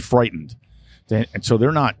legitimately frightened. And so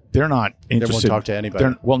they're not They won't interested. talk to anybody.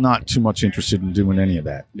 They're not too much interested in doing any of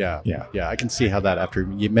that. Yeah. Yeah. I can see how that after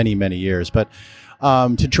many, many years. But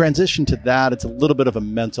to transition to that, it's a little bit of a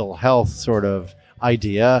mental health sort of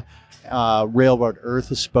idea. Railroad Earth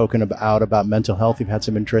has spoken about mental health. You've had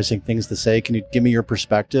some interesting things to say. Can you give me your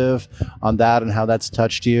perspective on that and how that's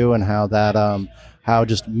touched you and how that how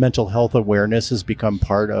just mental health awareness has become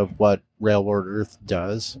part of what Railroad Earth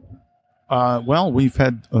does? Well, we've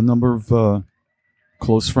had a number of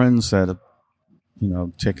close friends that have,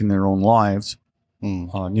 taken their own lives.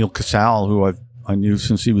 Neil Casal, who I knew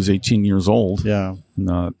since he was 18 years old. Yeah.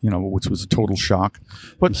 And, which was a total shock.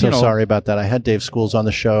 But I'm so sorry about that. I had Dave Schools on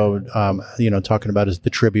the show, talking about the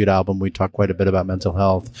tribute album. We talked quite a bit about mental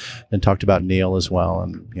health and talked about Neil as well.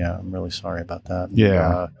 And yeah, I'm really sorry about that.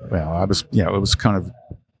 Yeah. Well, it was kind of,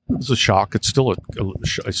 it was a shock. It's still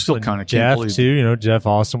I still kind of can't Jeff believe. too. Jeff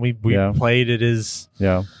Austin. We Yeah. played at his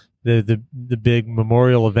Yeah. the big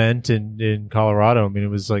memorial event in Colorado. I mean, it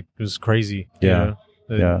was crazy. Yeah.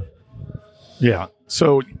 Yeah. Yeah.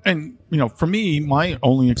 So, and, for me, my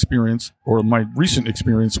only experience or my recent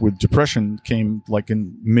experience with depression came like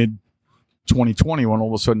in mid 2020 when all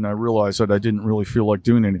of a sudden I realized that I didn't really feel like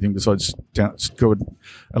doing anything besides I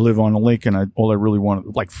live on a lake and all I really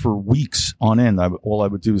wanted, like for weeks on end, all I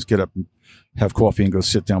would do is get up and have coffee and go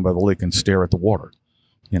sit down by the lake and stare at the water,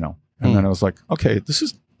 and then I was like, okay, this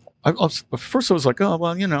is, at first I was like, oh,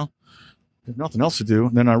 well, there's nothing else to do.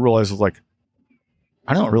 And then I realized I was like,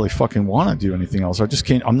 I don't really fucking want to do anything else. I just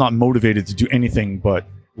can't. I'm not motivated to do anything but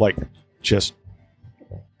like just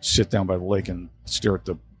sit down by the lake and stare at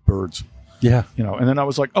the birds. Yeah. And then I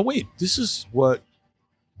was like, oh wait, this is what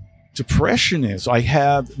depression is. I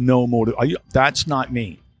have no motive. That's not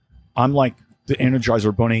me. I'm like the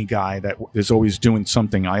Energizer Bunny guy that is always doing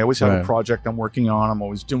something. I always have Right. a project I'm working on. I'm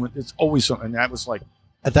always doing. It's always something. And that was like,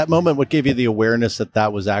 At that moment, what gave you the awareness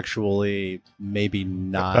that was actually maybe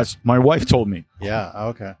not? that's my wife told me. Yeah.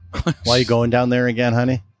 Okay. Why are you going down there again,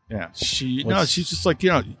 honey? Yeah, she's just like,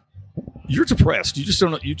 you're depressed. You just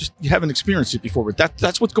don't. You haven't experienced it before, but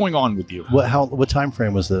that's what's going on with you. What time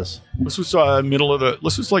frame was this? This was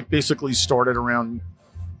this was like basically started around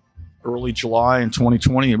early July in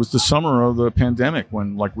 2020. It was the summer of the pandemic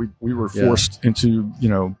when like we were forced into,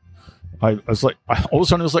 I was like, all of a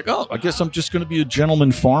sudden I was like, oh, I guess I'm just going to be a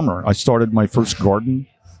gentleman farmer. I started my first garden.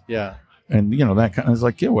 Yeah. And that kind of, I was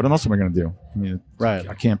like, yeah, what else am I going to do? I mean, Right.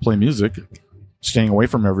 I can't play music. Staying away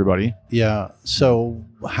from everybody. Yeah. So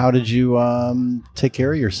how did you take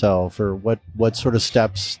care of yourself, or what sort of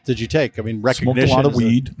steps did you take? I mean, recognition. Smoked a lot of is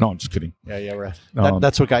weed. No, I'm just kidding. Yeah, right. Um,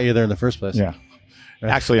 That's what got you there in the first place. Yeah.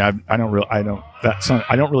 Actually, I don't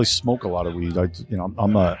really smoke a lot of weed.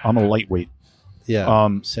 I'm a lightweight. Yeah.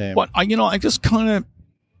 Same. But I just kind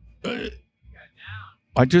of,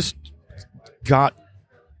 I just got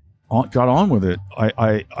on with it.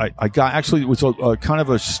 I got, actually, it was a kind of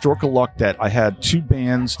a stroke of luck that I had two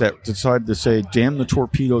bands that decided to say, damn the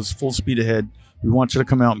Torpedoes, full speed ahead. We want you to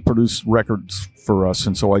come out and produce records for us.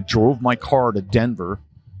 And so I drove my car to Denver.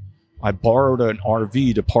 I borrowed an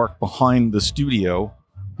RV to park behind the studio.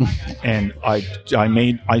 And I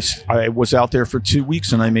was out there for 2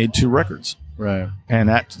 weeks and I made 2 records. Right. And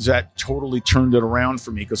that totally turned it around for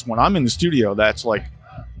me. Because when I'm in the studio, that's like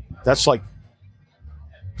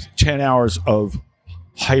 10 hours of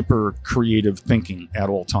hyper creative thinking at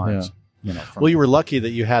all times. Yeah. Well, you were lucky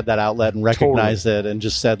that you had that outlet and recognized it and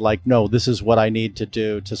just said, like, no, this is what I need to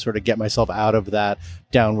do to sort of get myself out of that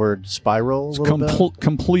downward spiral.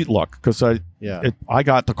 Complete luck, because I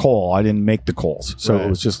got the call. I didn't make the calls. So It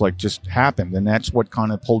was just happened. And that's what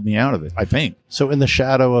kind of pulled me out of it, I think. So in the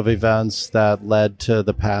shadow of events that led to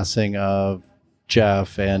the passing of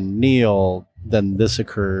Jeff and Neil, then this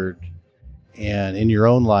occurred. And in your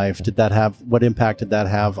own life, what impact did that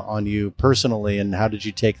have on you personally, and how did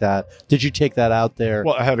you take that? Did you take that out there?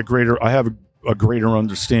 Well, I have a greater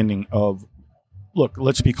understanding of. Look,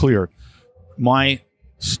 let's be clear. My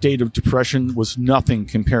state of depression was nothing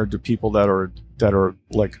compared to people that are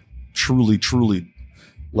like truly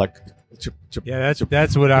like.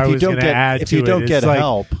 That's what I was going to add. If you don't get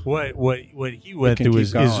help, what he went through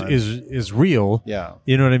is real. Yeah,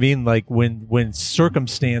 you know what I mean. Like when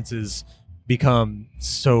circumstances become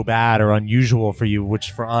so bad or unusual for you,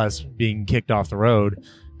 which for us, being kicked off the road,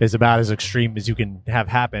 is about as extreme as you can have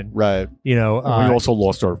happen. Right. We also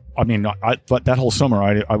lost but that whole summer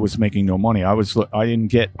I was making no money. I didn't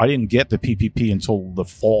get the PPP until the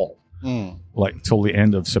fall, like until the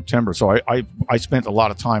end of September. So I spent a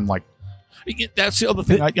lot of time like. That's the other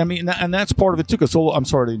thing. And that's part of it too. So I'm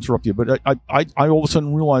sorry to interrupt you, but I all of a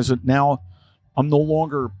sudden realized that now I'm no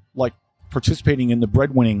longer like participating in the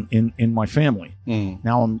breadwinning in my family.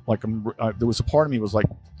 Now there was a part of me was like,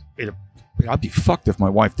 I'd be fucked if my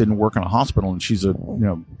wife didn't work in a hospital and she's a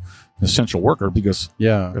essential worker, because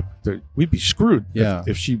we'd be screwed.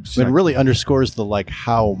 If she. It really underscores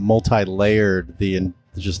how multi-layered the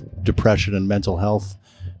just depression and mental health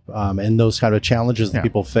and those kind of challenges that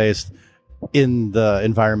people faced in the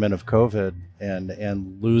environment of COVID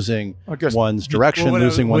and losing one's direction,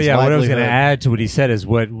 losing one's livelihood. What I was going to add to what he said is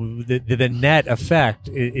what the net effect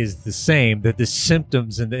is the same, that the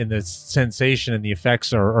symptoms and the sensation and the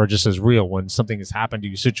effects are just as real when something has happened to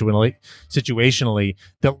you situationally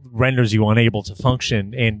that renders you unable to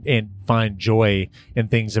function and find joy in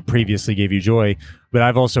things that previously gave you joy. But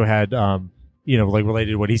I've also had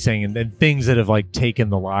related to what he's saying, and things that have taken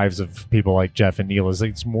the lives of people like Jeff and Neil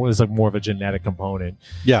it's more of a genetic component.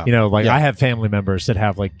 Yeah. I have family members that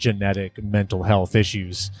have genetic mental health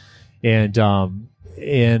issues, and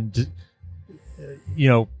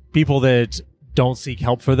people that don't seek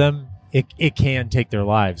help for them, it can take their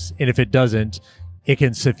lives. And if it doesn't, it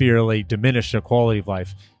can severely diminish their quality of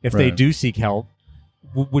life. If they do seek help,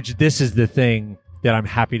 which this is the thing that I'm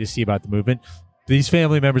happy to see about the movement, these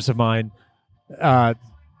family members of mine, the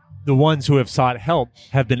ones who have sought help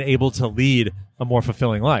have been able to lead a more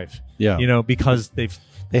fulfilling life. Yeah. Because they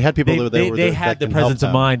had people they had the presence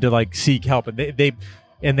of mind to seek help, and they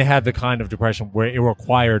had the kind of depression where it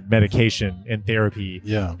required medication and therapy.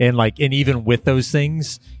 Yeah. And even with those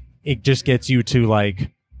things, it just gets you to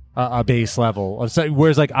a base level.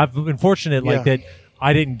 Whereas I've been fortunate that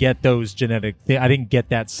I didn't get those I didn't get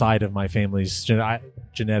that side of my family's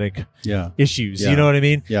genetic issues. You know what I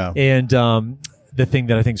mean? Yeah. And the thing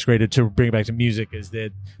that I think is great to bring it back to music is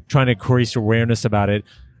that trying to increase awareness about it,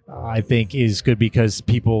 I think, is good, because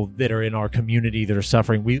people that are in our community that are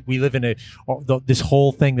suffering, we live in this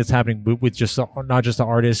whole thing that's happening with just not just the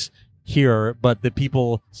artists here, but the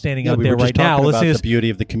people standing out there right now. Listening the beauty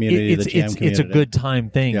of the community, the jam community. It's a good time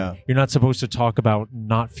thing. Yeah. You're not supposed to talk about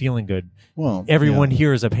not feeling good. Well, everyone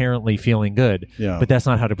here is apparently feeling good, but that's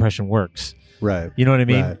not how depression works. Right. You know what I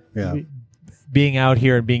mean? Right. Yeah. Being out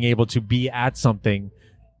here and being able to be at something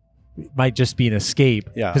might just be an escape.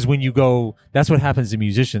 Yeah. Because when you go, that's what happens to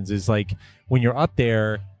musicians, is when you're up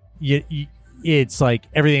there, it's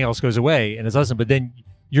everything else goes away and it doesn't, but then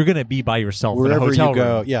you're going to be by yourself wherever in a hotel you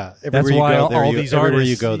go. room. Yeah. That's why all these everywhere artists,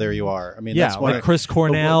 you go, there you are. I mean, yeah, that's why Chris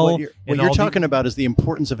Cornell. What you're talking about is the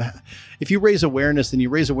importance of, if you raise awareness, then you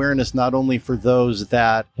raise awareness not only for those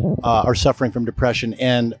that are suffering from depression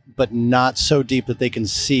but not so deep that they can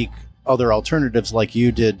seek other alternatives like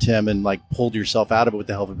you did, Tim, and like pulled yourself out of it with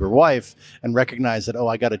the help of your wife and recognized that, oh,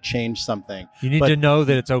 I got to change something. You need to know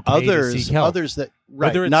that it's okay to seek help. Others that,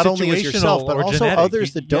 Whether it's not only as yourself, situational but or also genetic.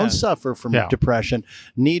 others that don't suffer from depression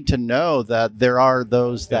need to know that there are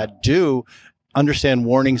those that do understand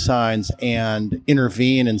warning signs and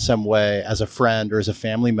intervene in some way as a friend or as a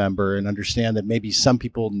family member, and understand that maybe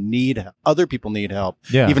other people need help.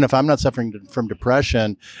 Yeah. Even if I'm not suffering from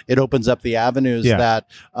depression, it opens up the avenues that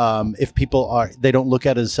if people they don't look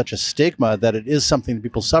at it as such a stigma, that it is something that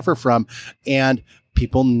people suffer from, and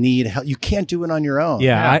people need help. You can't do it on your own.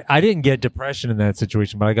 Yeah. I didn't get depression in that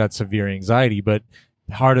situation, but I got severe anxiety. But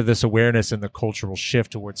part of this awareness and the cultural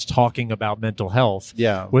shift towards talking about mental health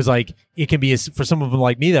was like, it can be, for someone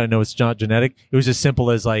like me that I know it's not genetic, it was as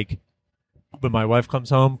simple as like, when my wife comes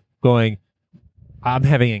home going, I'm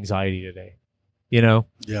having anxiety today,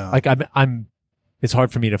 like I'm it's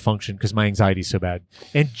hard for me to function because my anxiety is so bad.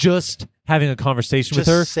 And just having a conversation with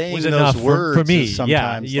her was enough for me.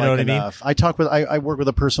 Yeah, you know what I mean? I work with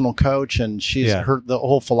a personal coach, and the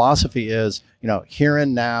whole philosophy is, here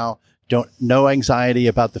and now, no anxiety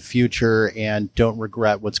about the future, and don't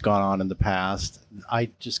regret what's gone on in the past.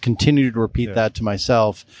 I just continue to repeat that to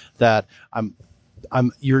myself, that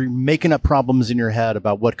you're making up problems in your head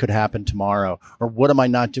about what could happen tomorrow, or what am I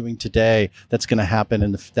not doing today that's going to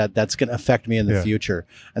happen that's going to affect me in the future.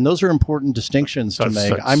 And those are important distinctions to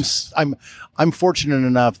make. I'm fortunate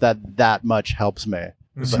enough that much helps me.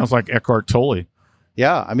 It sounds like Eckhart Tolle.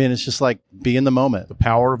 Yeah, I mean, it's just like be in the moment. The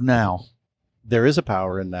power of now. There is a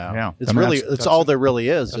power in now. Yeah. It's all there really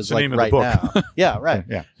is. It's like right now. Yeah, right.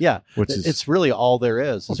 Yeah. It's really all there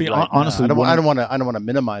is. Honestly, I don't want to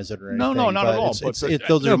minimize it or anything. No, not at all.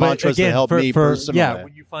 Those are mantras that help me personally. Yeah,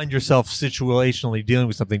 when you find yourself situationally dealing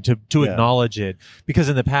with something, to acknowledge it, because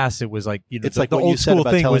in the past it was like, it's like the what old you said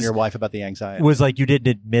about telling your wife about the anxiety. Was like you didn't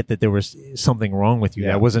admit that there was something wrong with you.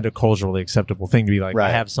 That wasn't a culturally acceptable thing to be like,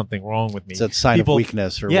 I have something wrong with me. It's a sign of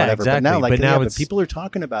weakness or whatever. Exactly. But now people are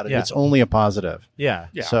talking about it. It's only a positive. Yeah.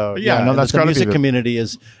 So that's the music community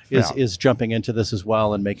is jumping into this as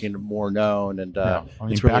well and making it more known, and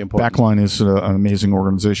it's really important. Backline is an amazing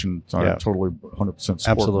organization. I totally 100% support.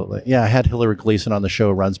 Absolutely. Yeah, I had Hillary Gleason on the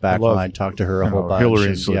show, runs Backline, talked to her a whole bunch.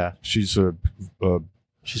 Hillary's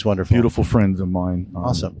she's wonderful, beautiful friend of mine.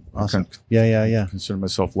 Awesome. Yeah. Consider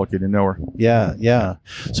myself lucky to know her. Yeah.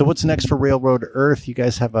 So what's next for Railroad Earth? You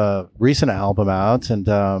guys have a recent album out, and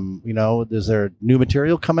is there new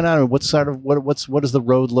material coming out? What does the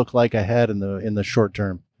road look like ahead in the short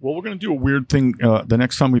term? Well, we're going to do a weird thing. The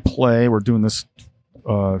next time we play, we're doing this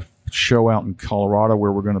show out in Colorado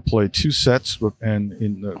where we're going to play 2 sets, and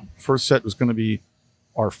in the first set was going to be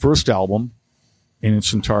our first album in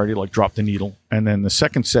its entirety, like Drop the Needle. And then the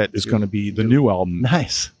second set is going to be the new album.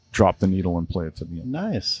 Nice. Drop the Needle and play it to the end.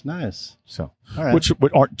 Nice. So, all right.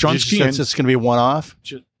 John Skeen. It's just going to be a one-off?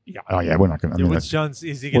 Yeah. Oh, yeah. We're not going to.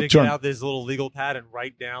 Is he going to get out this little legal pad and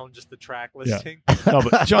write down just the track listing? Yeah. No,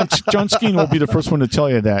 but John Skeen will be the first one to tell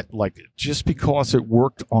you that, like, just because it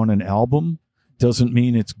worked on an album doesn't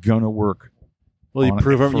mean it's going to work. Will you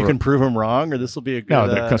prove him? You can prove him wrong, or this will be a good.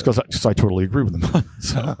 No, because I totally agree with him.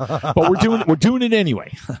 But we're doing it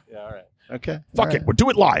anyway. Yeah, all right. Okay. Fuck it, we'll do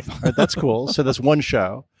it live. All right, that's cool. So that's one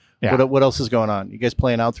show. Yeah. What else is going on? You guys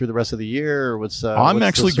playing out through the rest of the year, or what's? I'm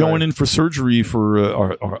actually going in for surgery for.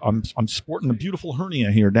 I'm sporting a beautiful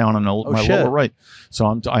hernia here down on my lower right,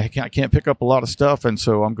 so I can't pick up a lot of stuff, and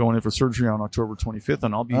so I'm going in for surgery on October 25th,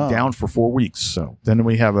 and I'll be down for 4 weeks. So then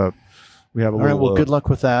we have a. All right. Well, good luck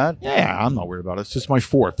with that. Yeah, I'm not worried about it. It's just my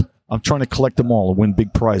 4th. I'm trying to collect them all and win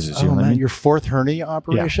big prizes. You know what I mean? Your 4th hernia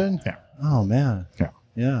operation? Yeah. Oh man.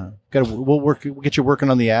 Yeah. We'll get you working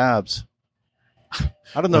on the abs.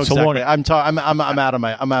 I don't know exactly. I'm out of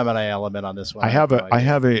my element on this one. I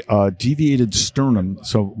have a deviated sternum,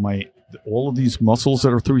 so all of these muscles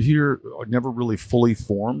that are through here are never really fully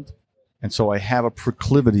formed, and so I have a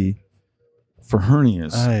proclivity for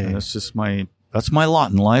hernias, and it's just That's my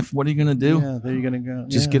lot in life. What are you going to do? Yeah, there you're going to go.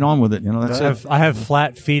 Just get on with it. That's it. I have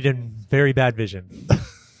flat feet and very bad vision.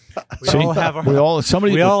 We all have our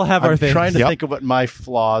things. I'm trying to think of what my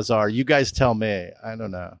flaws are. You guys tell me. I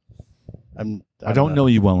don't know. I don't know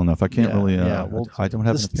you well enough. I can't really. I don't have an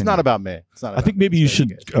opinion. It's not about me. I think maybe you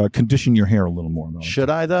should condition your hair a little more, though. Should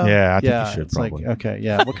I, though? Yeah, I think you should. Probably. Okay.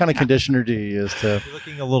 Yeah. What kind of conditioner do you use to? You're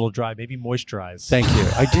looking a little dry. Maybe moisturize. Thank you.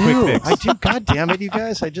 I do. God damn it, you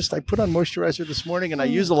guys! I put on moisturizer this morning, and I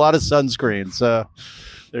use a lot of sunscreen. So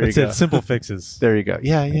there you go. It's simple fixes. There you go.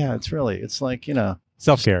 Yeah. It's like,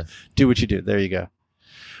 self-care. Do what you do. There you go.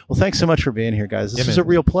 Well, thanks so much for being here, guys. This was a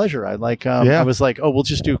real pleasure. I was like, we'll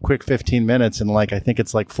just do a quick 15 minutes. And I think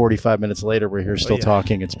it's 45 minutes later, we're here still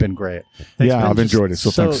talking. It's been great. Thanks, I've enjoyed it.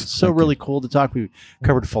 So really cool to talk. We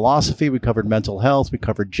covered philosophy. We covered mental health. We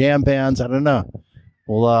covered jam bands. I don't know.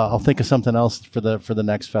 Well, I'll think of something else for the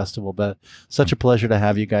next festival. But such a pleasure to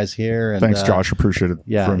have you guys here. And, thanks, Josh. Appreciate it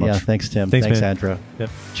very much. Yeah, thanks, Tim. Thanks Andrew. Yep.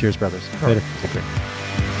 Cheers, brothers. Later. Take care.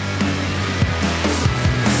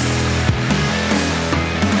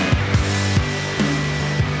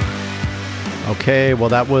 Okay, well,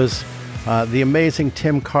 that was the amazing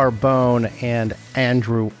Tim Carbone and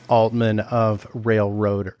Andrew Altman of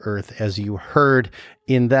Railroad Earth, as you heard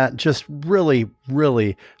in that just really,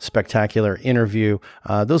 really spectacular interview.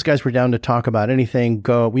 Those guys were down to talk about anything.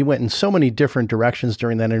 We went in so many different directions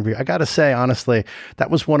during that interview. I got to say, honestly, that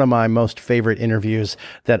was one of my most favorite interviews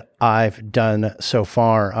that I've done so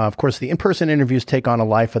far. Of course, the in-person interviews take on a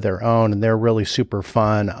life of their own, and they're really super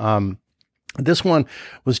fun. This one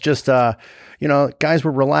was just, guys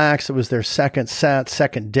were relaxed. It was their second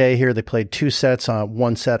day here. They played 2 sets on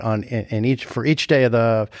one set for each day of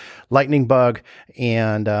the Lightning Bug.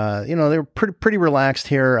 And, they were pretty relaxed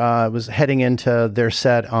here. It was heading into their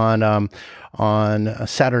set on a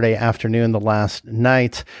Saturday afternoon, the last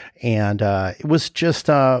night. And, it was just,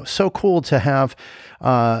 so cool to have,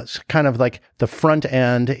 kind of like the front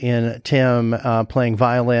end in Tim playing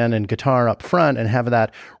violin and guitar up front, and have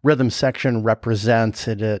that rhythm section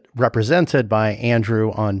represented by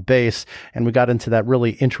Andrew on bass. And we got into that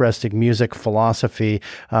really interesting music philosophy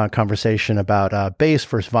conversation about bass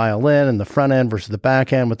versus violin and the front end versus the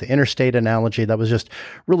back end with the interstate analogy. That was just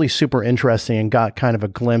really super interesting, and got kind of a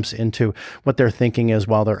glimpse into what their thinking is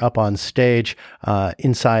while they're up on stage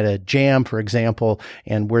inside a jam, for example,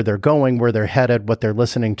 and where they're going, where they're headed, what they're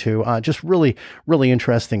listening to. Just really, really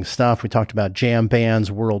interesting stuff. We talked about jam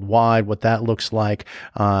bands worldwide, what that looks like.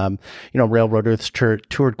 Railroad Earth's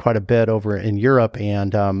toured quite a bit over in Europe,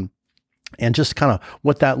 and just kind of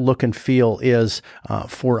what that look and feel is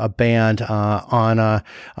for a band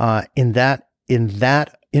in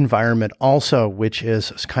that environment also, which is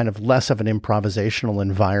kind of less of an improvisational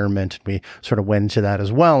environment. We sort of went into that as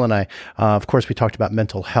well. And of course, we talked about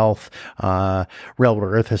mental health.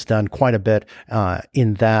 Railroad Earth has done quite a bit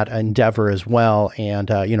in that endeavor as well. And,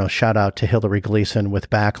 shout out to Hillary Gleason with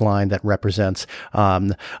Backline, that represents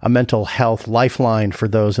a mental health lifeline for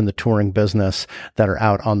those in the touring business that are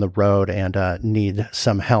out on the road and need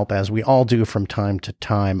some help, as we all do from time to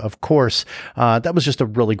time. Of course, that was just a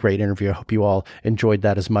really great interview. I hope you all enjoyed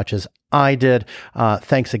that as much as I did.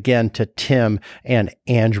 Thanks again to Tim and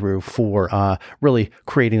Andrew for really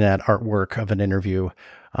creating that artwork of an interview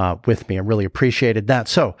with me. I really appreciated that.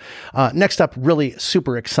 So next up, really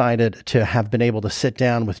super excited to have been able to sit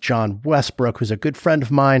down with John Westbrook, who's a good friend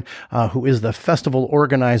of mine, who is the festival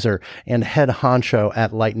organizer and head honcho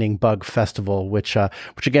at Lightning Bug Festival, which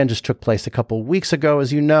again just took place a couple weeks ago.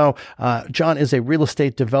 As you know, John is a real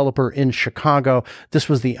estate developer in Chicago. This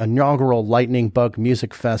was the inaugural Lightning Bug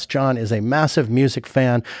Music Fest. John is a massive music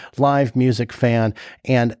fan, live music fan,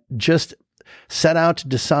 and just set out to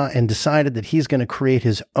decided that he's going to create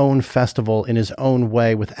his own festival in his own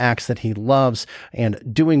way with acts that he loves and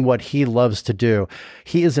doing what he loves to do.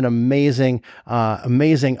 He is an amazingly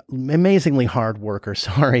hard worker.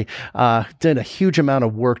 Did a huge amount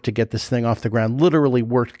of work to get this thing off the ground, literally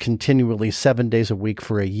worked continually 7 days a week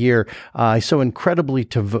for a year. He's so incredibly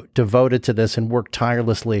devoted to this and worked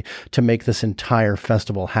tirelessly to make this entire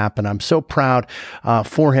festival happen. I'm so proud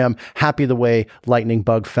for him, happy the way Lightning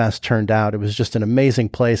Bug Fest turned out. It was just an amazing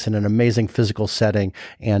place and an amazing physical setting,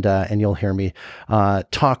 and you'll hear me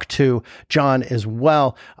talk to John as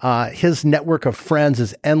well. His network of friends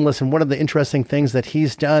is endless, and one of the interesting things that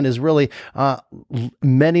he's done is really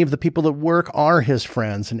many of the people that work are his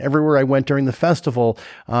friends, and everywhere I went during the festival,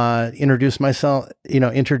 introduced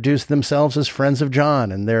themselves as friends of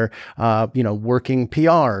John, and they're working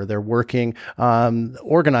PR, they're working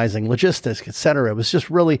organizing, logistics, etc. It was just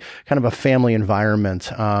really kind of a family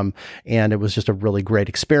environment, and it was just a really great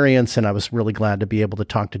experience. And I was really glad to be able to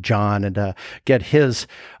talk to John and get his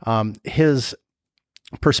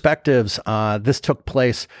perspectives. This took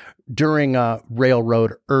place during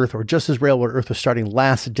Railroad Earth, or just as Railroad Earth was starting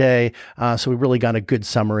last day. So we really got a good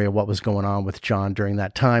summary of what was going on with John during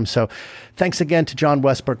that time. So thanks again to John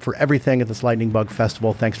Westbrook for everything at this Lightning Bug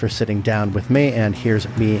Festival. Thanks for sitting down with me. And here's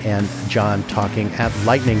me and John talking at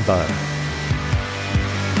Lightning Bug.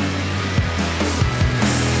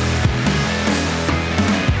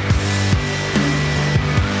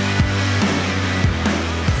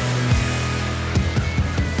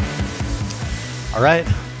 All right,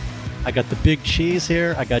 I got the big cheese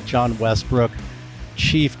here. I got John Westbrook.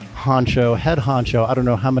 chief honcho, head honcho. I don't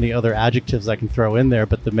know how many other adjectives I can throw in there,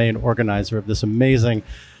 but the main organizer of this amazing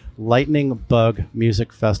Lightning Bug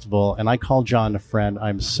Music Festival. And I call John a friend.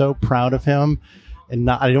 I'm so proud of him. And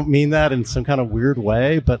I don't mean that in some kind of weird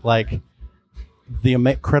way, but like the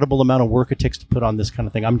incredible amount of work it takes to put on this kind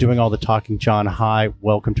of thing. I'm doing all the talking. John, hi.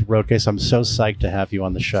 Welcome to Roadcase. I'm so psyched to have you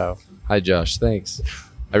on the show. Hi, Josh. Thanks.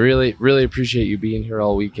 I really, really appreciate you being here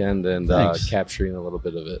all weekend and capturing a little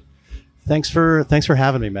bit of it. Thanks for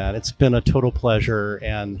having me, man. It's been a total pleasure.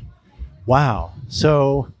 And wow.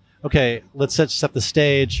 So, okay, let's set the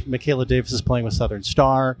stage. Michaela Davis is playing with Southern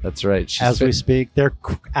Star. That's right. We speak. They're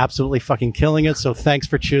absolutely fucking killing it. So thanks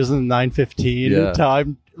for choosing the 9:15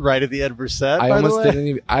 time right at the end of her set. I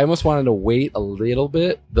almost wanted to wait a little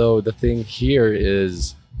bit, though. The thing here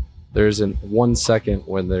is there's 1 second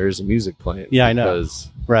when there's music playing. Yeah, I know.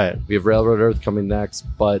 Right. We have Railroad Earth coming next,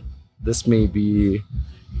 but this may be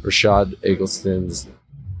Rashad Eggleston's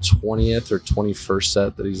 20th or 21st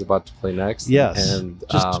set that he's about to play next. Yes. And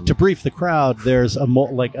just to brief the crowd, there's a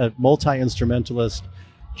multi-instrumentalist,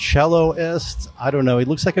 celloist. I don't know. He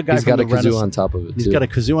looks like a guy. He's got a kazoo on top of it. He's got a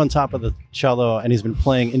kazoo on top of the cello, and he's been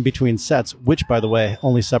playing in between sets, which, by the way,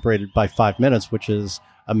 only separated by 5 minutes, which is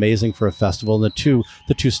amazing for a festival. And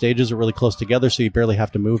the two stages are really close together, so you barely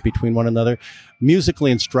have to move between one another. Musically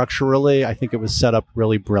and structurally, I think it was set up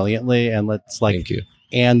really brilliantly. And Thank you.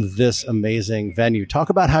 And this amazing venue. Talk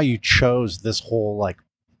about how you chose this whole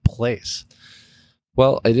place.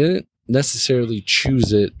 Well, I didn't necessarily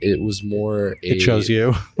choose it. It was more it chose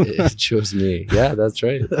you. It chose me. Yeah, that's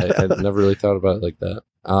right. I never really thought about it like that.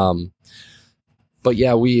 But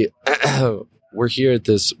yeah, we're here at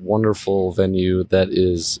this wonderful venue that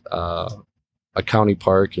is a county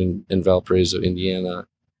park in Valparaiso, Indiana,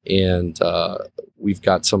 and we've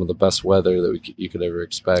got some of the best weather that you could ever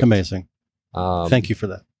expect. Amazing. Thank you for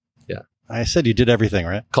that. Yeah. I said you did everything,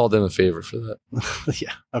 right? Called in a favor for that.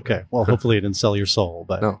 Yeah. Okay. Well, hopefully it didn't sell your soul,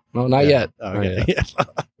 but no, not yet. Okay. Not yet.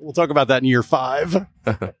 We'll talk about that in year 5. All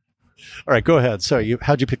right, go ahead. So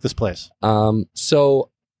how'd you pick this place? So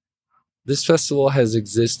this festival has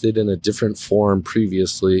existed in a different form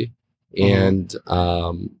previously, and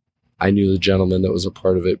I knew the gentleman that was a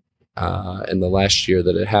part of it. And the last year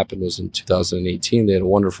that it happened was in 2018. They had a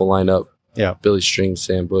wonderful lineup. Yeah. Billy Strings,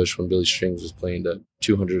 Sam Bush, when Billy Strings was playing to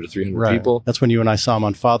 200 or 300 people. That's when you and I saw him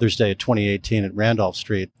on Father's Day of 2018 at Randolph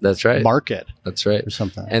Street. That's right. Market. That's right. Or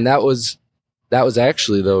something. And that was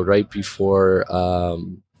actually, though, right before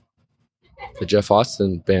the Jeff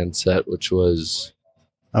Austin band set, which was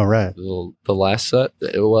the last set.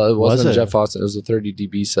 It wasn't Jeff Austin. It was a 30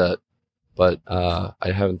 dB set. But I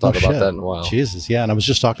haven't thought about that in a while. Jesus, yeah. And I was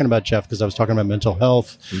just talking about Jeff because I was talking about mental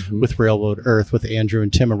health with Railroad Earth, with Andrew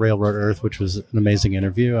and Tim of Railroad Earth, which was an amazing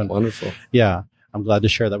interview. And wonderful. Yeah, I'm glad to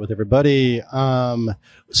share that with everybody.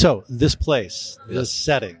 So this place, this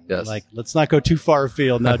setting, let's not go too far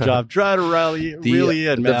afield now, John. Try to really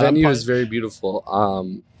in, man. The venue is very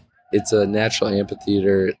beautiful. It's a natural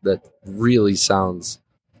amphitheater that really sounds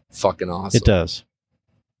fucking awesome. It does.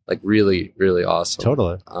 Like really, really awesome.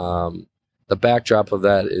 Totally. The backdrop of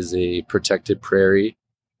that is a protected prairie,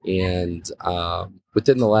 and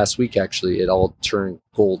within the last week, actually, it all turned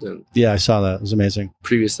golden. Yeah, I saw that. It was amazing.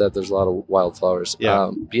 Previous to that, there's a lot of wildflowers.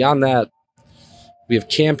 Yeah. Beyond that, we have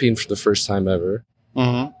camping for the first time ever.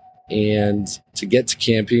 Mm-hmm. And to get to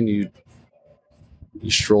camping, you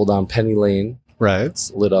stroll down Penny Lane. Right.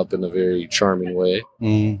 It's lit up in a very charming way.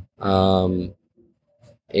 Mm.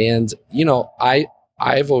 And,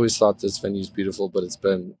 I've always thought this venue is beautiful, but it's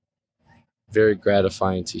been very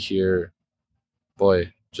gratifying to hear,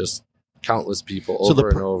 just countless people over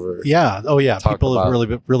and over. Yeah. Oh, yeah. People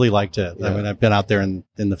have really liked it. Yeah. I mean, I've been out there in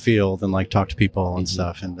the field and talked to people and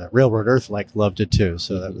stuff, and Railroad Earth loved it too.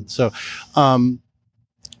 So,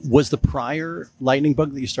 was the prior Lightning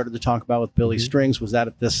Bug that you started to talk about with Billy Strings, was that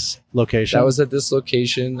at this location? That was at this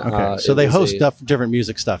location. Okay. So they host different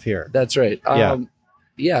music stuff here. That's right.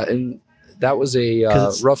 Yeah. And that was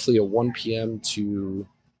roughly a 1 p.m. to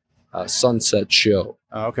sunset show.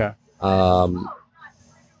 Oh, okay.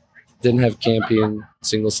 Didn't have camping,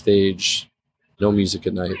 single stage, no music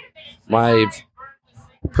at night. My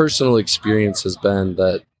personal experience has been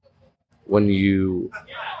that when you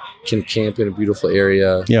can camp in a beautiful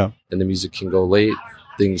area and the music can go late,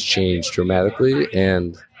 things change dramatically.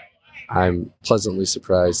 And I'm pleasantly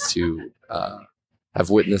surprised to have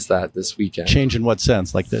witnessed that this weekend. Change in what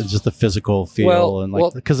sense? Like just the physical feel, Well, and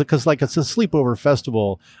like because like it's a sleepover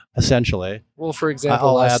festival essentially. Well, for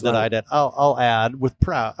example, I'll add with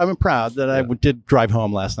proud. I'm proud that I did drive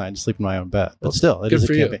home last night and sleep in my own bed. But still, it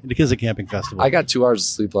is a camping festival. I got 2 hours of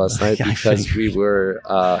sleep last night because we were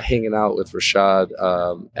hanging out with Rashad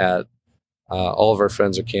at all of our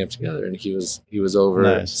friends are camped together, and he was over.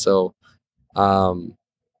 Nice. So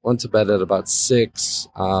went to bed at about 6.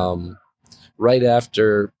 Right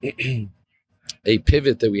after a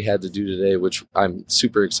pivot that we had to do today, which I'm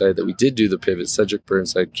super excited that we did do the pivot. Cedric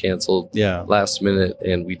Burnside canceled last minute,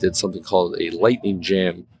 and we did something called a lightning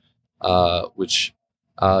jam, which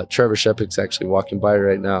Trevor Shepik's actually walking by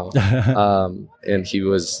right now, and he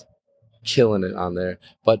was killing it on there.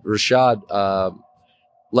 But Rashad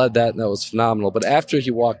led that, and that was phenomenal. But after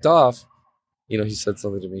he walked off, he said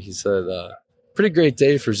something to me. He said, pretty great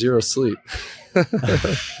day for 0 sleep.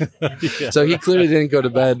 So he clearly didn't go to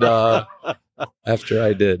bed after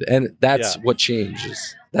I did, and that's what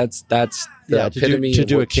changes. That's the epitome to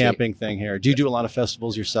do a camping thing here. Do you do a lot of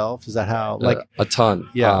festivals yourself? Is that how a ton?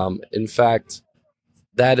 Yeah. In fact,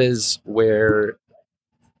 that is where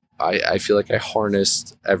I feel like I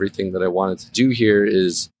harnessed everything that I wanted to do here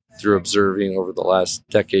is through observing over the last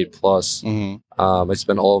decade plus. Mm-hmm. I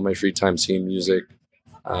spent all of my free time seeing music,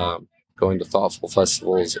 going to thoughtful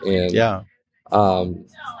festivals, and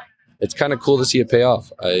it's kind of cool to see it pay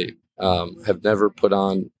off. I have never put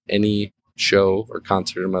on any show or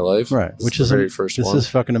concert in my life, right? Which is the very first one. This is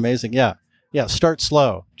fucking amazing. Yeah. Start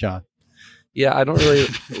slow, John. Yeah, I don't really.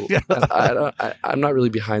 I'm not really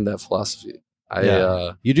behind that philosophy.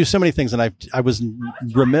 You do so many things, and I was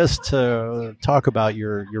remiss to talk about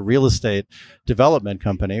your real estate development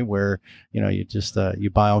company, where you just you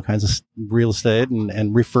buy all kinds of real estate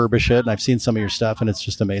and refurbish it. And I've seen some of your stuff, and it's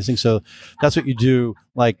just amazing. So that's what you do.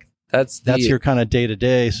 Like that's your kind of day to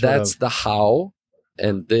day. That's the how,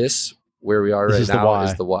 and where we are right now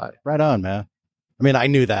is the why. Right on, man. I mean, I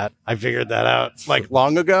knew that. I figured that out like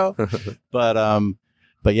long ago, but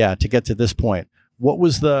yeah, to get to this point, what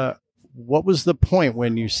was the point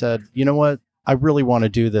when you said, you know what, I really want to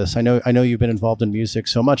do this? I know you've been involved in music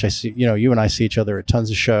so much. I see, you and I see each other at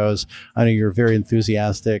tons of shows. I know you're a very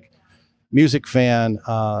enthusiastic music fan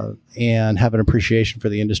and have an appreciation for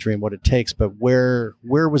the industry and what it takes. But where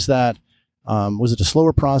was that? Was it a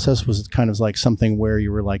slower process? Was it kind of like something where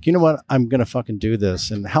you were like, you know what, I'm going to fucking do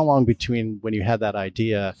this? And how long between when you had that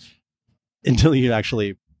idea until you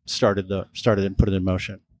actually started and put it in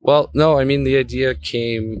motion? Well, no, I mean, the idea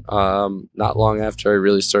came not long after I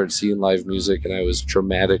really started seeing live music, and I was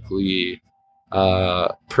dramatically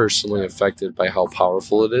personally affected by how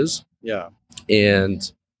powerful it is. Yeah.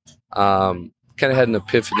 And kind of had an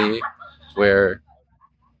epiphany where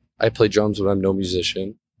I play drums, but I'm no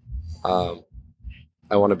musician.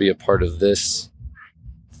 I want to be a part of this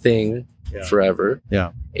thing forever.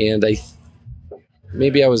 Yeah. And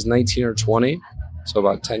maybe I was 19 or 20, so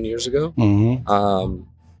about 10 years ago. Mm-hmm.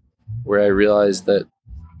 Where I realized that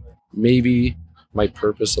maybe my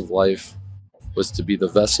purpose of life was to be the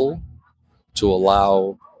vessel to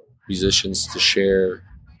allow musicians to share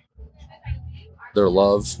their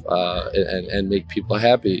love and make people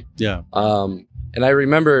happy. Yeah. And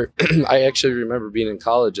I actually remember being in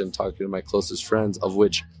college and talking to my closest friends, of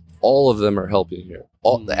which all of them are helping here.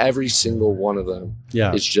 Every single one of them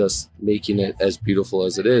is just making it as beautiful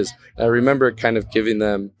as it is. And I remember kind of giving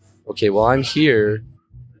them, okay, well, I'm here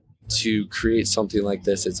to create something like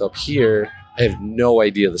this. It's up here. I have no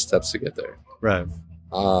idea the steps to get there. Right.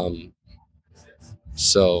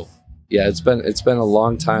 So yeah, it's been a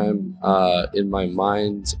long time in my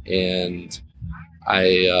mind, and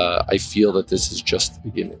I feel that this is just the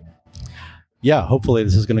beginning. Yeah, hopefully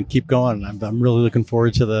this is going to keep going. I'm really looking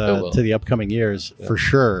forward to the upcoming years for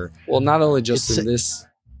sure. Well, not only just in this.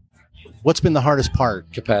 What's been the hardest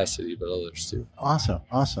part? Capacity, but others too. Awesome.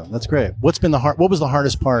 That's great. What was the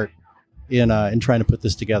hardest part in trying to put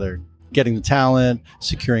this together? Getting the talent,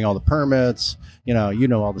 securing all the permits,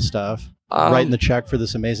 all the stuff, writing the check for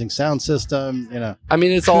this amazing sound system, I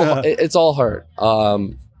mean, it's all hard.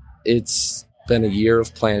 It's been a year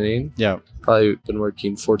of planning. Yeah. Probably been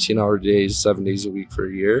working 14-hour days, 7 days a week for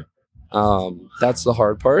a year. That's the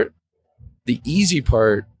hard part. The easy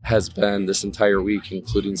part has been this entire week,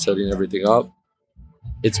 including setting everything up.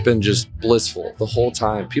 It's been just blissful the whole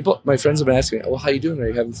time. My friends have been asking me, well, how you doing? Are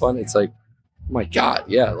you having fun? It's like, oh my God,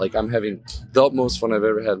 yeah. Like, I'm having the most fun I've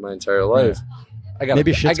ever had in my entire life. Yeah.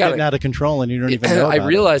 Maybe shit's getting out of control and you don't even know about I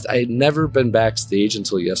realized I had never been backstage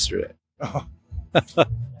until yesterday. Oh.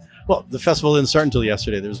 Well, the festival didn't start until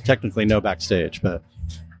yesterday. There was technically no backstage, but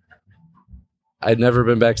I'd never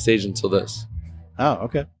been backstage until this. Oh,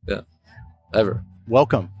 okay. ever.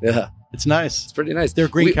 Welcome. Yeah, It's nice. it's pretty nice. They're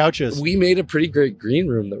green couches. We made a pretty great green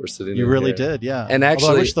room that we're sitting in. You really here. did, yeah. And Although actually,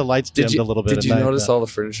 I wish the lights dimmed a little bit. Did you at night, notice but- all the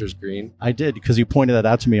furniture's green? I did, because you pointed that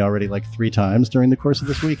out to me already like 3 times during the course of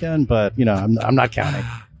this weekend. But I'm not counting.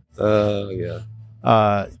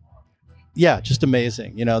 Yeah. Yeah, just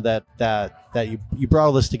amazing. That you brought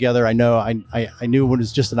all this together. I know. I knew when it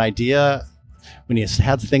was just an idea, when you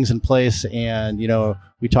had things in place, and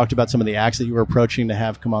we talked about some of the acts that you were approaching to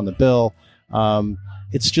have come on the bill.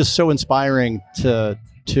 It's just so inspiring to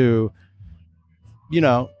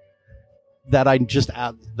that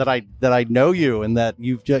I know you, and that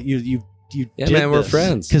you Yeah, did man, we're this,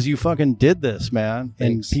 friends. because you fucking did this, man.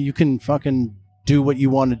 Thanks. And you can fucking do what you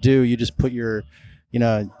want to do. You just put your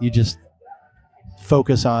you just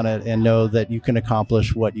focus on it and know that you can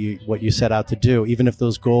accomplish what you set out to do, even if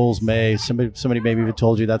those goals somebody maybe even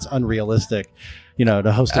told you that's unrealistic,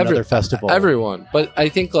 to host another festival. Everyone, but I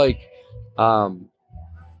think I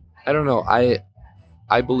don't know.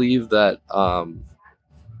 I believe that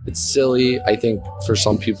it's silly. I think for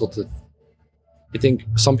some people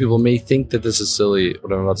some people may think that this is silly,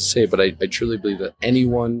 what I'm about to say, but I truly believe that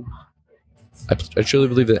anyone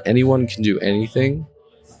can do anything.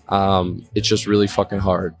 It's just really fucking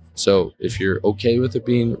hard. So if you're okay with it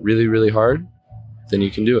being really, really hard, then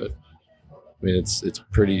you can do it. I mean, it's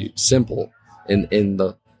pretty simple in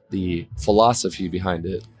the philosophy behind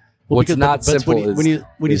it. What's because- not but simple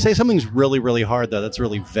when you say something's really, really hard, though, that's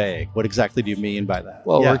really vague. What exactly do you mean by that?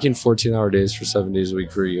 well, Yeah. working 14-hour days for 7 days a week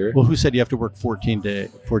for a year. Well, who said you have to work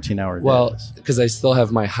 14-hour Well, days? because I still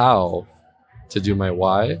have my how to do my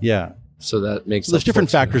why, Yeah. so that makes So there's up different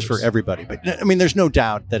 14 factors for hours. everybody, but I mean, there's no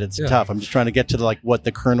doubt that it's Yeah. tough. I'm just trying to get to what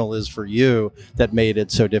the kernel is for you that made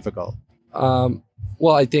it so difficult.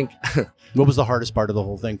 Well, I think What was the hardest part of the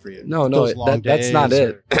whole thing for you? no, Those long that's not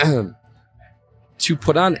days it. To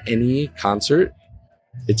put on any concert,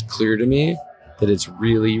 it's clear to me that it's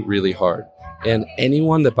really, really hard. And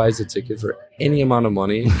anyone that buys a ticket for any amount of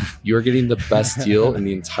money, you're getting the best deal in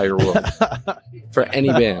the entire world for any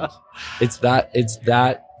band. It's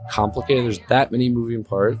that complicated. There's that many moving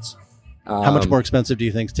parts. How much more expensive do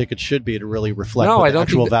you think tickets should be to really reflect No, what I the don't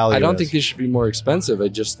actual think value I don't is? think they should be more expensive. I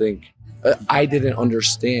just think I didn't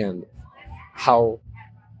understand how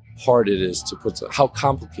hard it is to how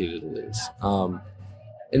complicated it is.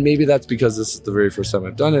 And maybe that's because this is the very first time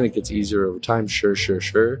I've done it. It gets easier over time. Sure. So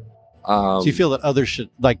you feel that others should,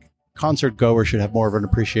 concert goers should have more of an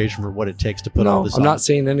appreciation for what it takes to put all no, this I'm on? not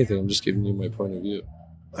saying anything. I'm just giving you my point of view.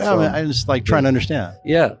 I'm just trying to understand.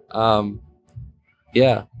 Yeah.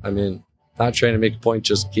 Yeah. I mean, not trying to make a point,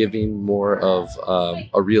 just giving more of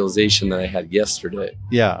a realization that I had yesterday,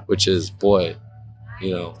 Yeah. which is, boy,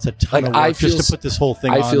 It's a ton of work I just feel to put this whole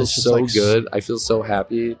thing on. I feel It's just so good. I feel so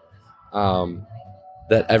happy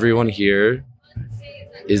that everyone here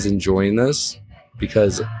is enjoying this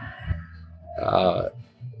because,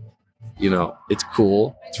 it's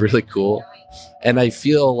cool. It's really cool. And I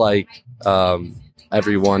feel like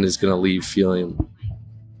everyone is going to leave feeling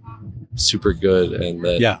super good and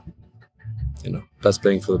that, Yeah. best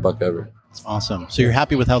bang for the buck ever. It's awesome. So you're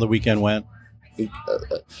happy with how the weekend went?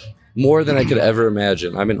 More than I could ever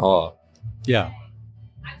imagine. I'm in awe. Yeah.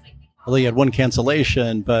 Although you had one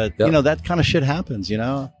cancellation, but Yep. that kind of shit happens,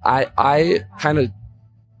 I kind of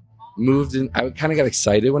moved in. I kind of got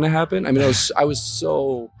excited when it happened. I mean, I was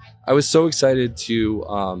so excited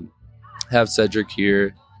to have Cedric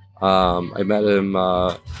here. I met him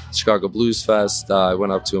Chicago Blues Fest. I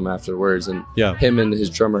went up to him afterwards, and Yeah. him and his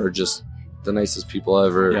drummer are just the nicest people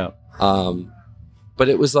ever. Yeah. But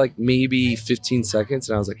it was like maybe 15 seconds,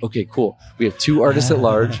 and I was like, okay, cool. We have 2 artists at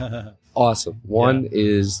large. Awesome. One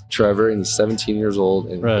is Trevor, and he's 17 years old,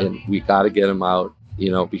 and, Right. and we got to get him out,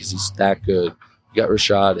 because he's that good. We got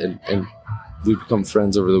Rashad, and we've become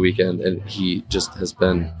friends over the weekend, and he just has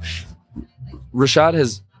been. Rashad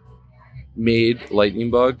has made Lightning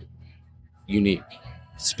Bug unique,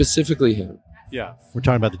 specifically him. Yeah. We're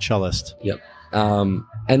talking about the cellist.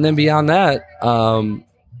 And then beyond that,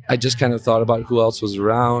 I just kind of thought about who else was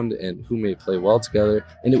around and who may play well together,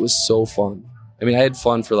 and it was so fun. I mean, I had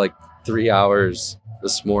fun for like 3 hours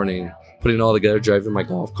this morning, putting it all together, driving my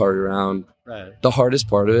golf cart around. Right. The hardest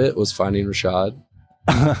part of it was finding Rashad.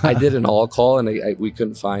 I did an all call, and we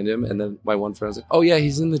couldn't find him. And then my one friend was like, "Oh yeah,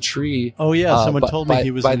 he's in the tree." Oh yeah, someone told me he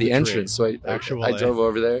was by in the tree. entrance. So I drove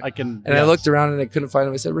over there, and I looked around and I couldn't find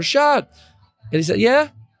him. I said, "Rashad," and he said, "Yeah."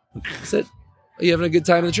 I said, "Are you having a good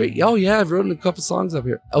time in the tree?" "Oh yeah, I've written a couple songs up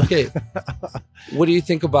here." "Okay, what do you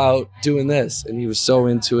think about doing this?" And he was so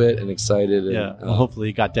into it and excited. And, Yeah. Well, hopefully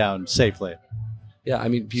he got down safely. Yeah, I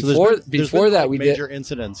mean, So before there's been, that, like, we major did.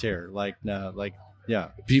 incidents here. Yeah.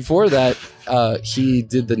 Before that, he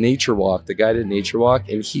did the nature walk, the guided nature walk,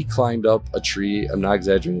 and he climbed up a tree. I'm not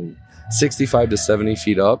exaggerating, 65 to 70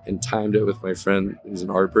 feet up, and timed it with my friend who's an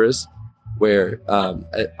arborist. Where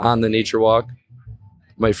on the nature walk,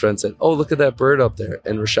 my friend said, "Oh, look at that bird up there,"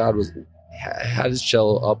 and Rashad had his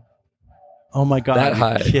cello up Oh my God. that are you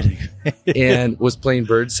high. kidding me? and was playing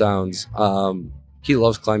bird sounds. He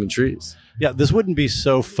loves climbing trees. Yeah, this wouldn't be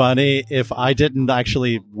so funny if I didn't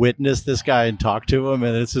actually witness this guy and talk to him,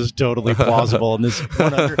 and this is totally plausible, and this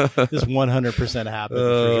 100% happened for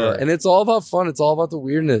sure. And it's all about fun. It's all about the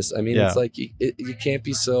weirdness. I mean, Yeah. it's like you can't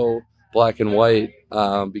be so black and white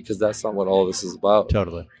because that's not what all this is about.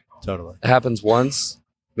 Totally. It happens once,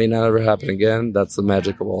 may not ever happen again. That's the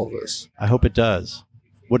magic of all of this. I hope it does.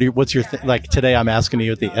 What's your like today? I'm asking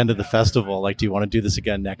you at the end of the festival. Like, do you want to do this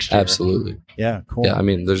again next year? Absolutely. Yeah. Cool. Yeah, I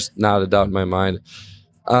mean, there's not a doubt in my mind.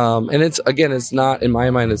 And it's not in my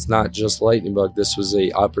mind. It's not just Lightning Bug. This was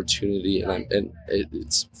a opportunity, and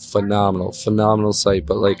it's phenomenal site.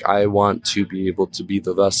 But like, I want to be able to be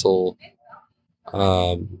the vessel,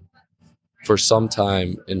 for some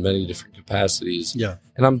time in many different capacities. Yeah.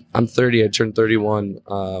 And I'm 30. I turned 31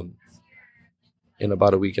 in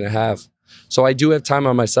about a week and a half. So I do have time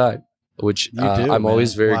on my side, which You do, I'm man.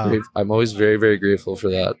 always very Wow. grateful. I'm always very, very grateful for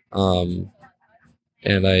that.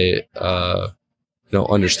 And I,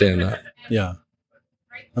 understand that. Yeah.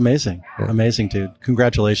 Amazing. Yeah. Amazing, dude.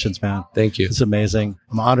 Congratulations, man. Thank you. It's amazing.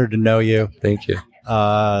 I'm honored to know you. Thank you.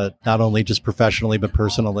 Not only just professionally, but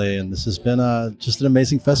personally. And this has been just an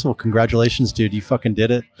amazing festival. Congratulations, dude. You fucking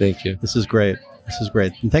did it. Thank you. This is great.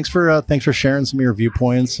 And thanks for sharing some of your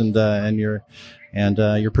viewpoints and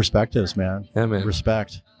your perspectives, man. Yeah, man.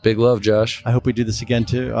 Respect. Big love, Josh. I hope we do this again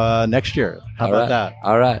too next year. How All about right. that?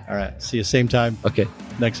 All right. All right. See you same time Okay.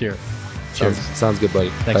 next year. Cheers. Sounds good, buddy.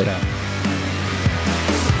 Thanks, Bye. man.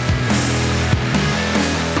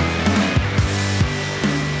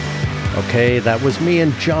 Okay, that was me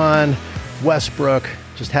and John Westbrook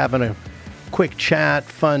just having a quick chat,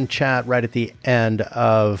 fun chat right at the end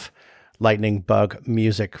of Lightning Bug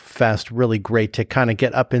Music Fest. Really great to kind of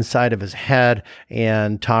get up inside of his head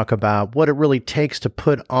and talk about what it really takes to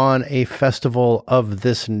put on a festival of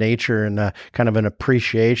this nature and kind of an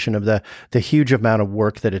appreciation of the huge amount of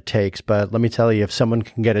work that it takes. But let me tell you, if someone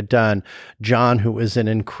can get it done, John, who is an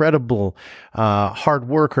incredible hard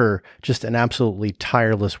worker, just an absolutely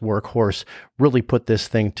tireless workhorse, really put this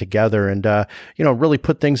thing together and, really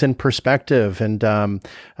put things in perspective and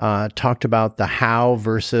talked about the how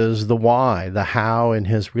versus the why. The how in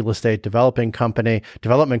his real estate development company,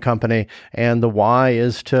 and the why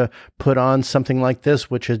is to put on something like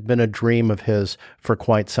this, which has been a dream of his for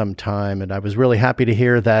quite some time. And I was really happy to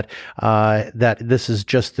hear that that this is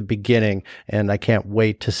just the beginning, and I can't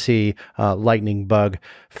wait to see Lightning Bug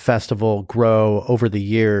Festival grow over the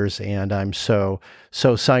years. And I'm so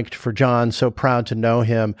psyched for John, so proud to know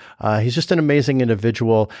him. He's just an amazing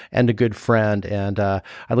individual and a good friend. And I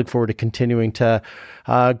look forward to continuing to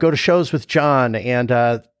go to shows with John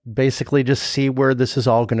and basically just see where this is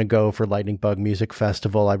all going to go for Lightning Bug Music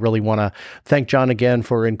Festival. I really want to thank John again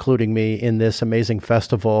for including me in this amazing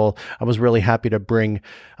festival. I was really happy to bring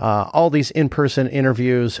all these in-person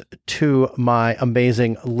interviews to my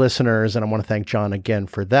amazing listeners, and I want to thank John again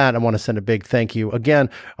for that. I want to send a big thank you again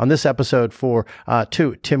on this episode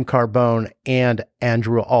to Tim Carbone and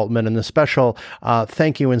Andrew Altman, and the special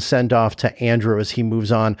thank you and send off to Andrew as he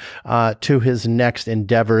moves on to his next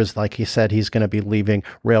endeavors. Like he said, he's going to be leaving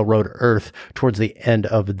Railroad Earth towards the end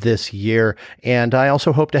of this year. And I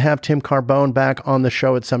also hope to have Tim Carbone back on the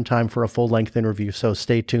show at some time for a full-length interview, so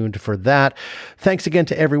stay tuned for that. Thanks again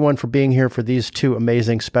to everyone for being here for these two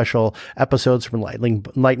amazing special episodes from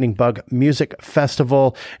Lightning Bug Music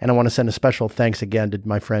Festival. And I want to send a special thanks again to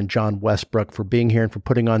my friend John Westbrook for being here and for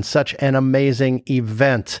putting on such an amazing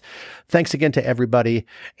event. Thanks again to everybody,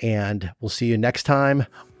 and we'll see you next time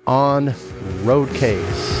on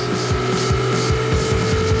Roadcase.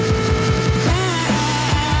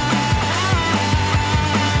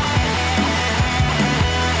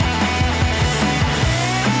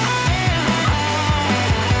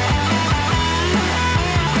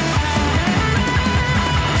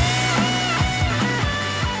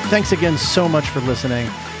 Thanks again so much for listening.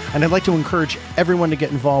 And I'd like to encourage everyone to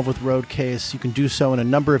get involved with Roadcase. You can do so in a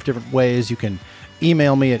number of different ways. You can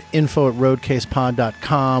email me at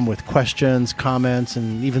info@roadcasepod.com with questions, comments,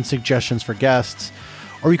 and even suggestions for guests.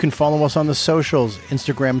 Or you can follow us on the socials,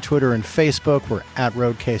 Instagram, Twitter, and Facebook. We're at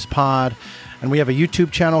RoadcasePod. And we have a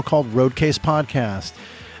YouTube channel called Roadcase Podcast.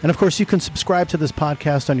 And of course, you can subscribe to this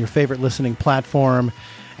podcast on your favorite listening platform.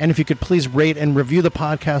 And if you could please rate and review the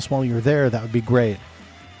podcast while you're there, that would be great.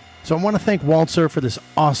 So I want to thank Walzer for this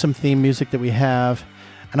awesome theme music that we have.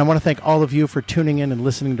 And I want to thank all of you for tuning in and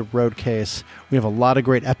listening to Roadcase. We have a lot of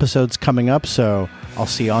great episodes coming up, so I'll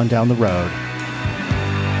see you on down the road.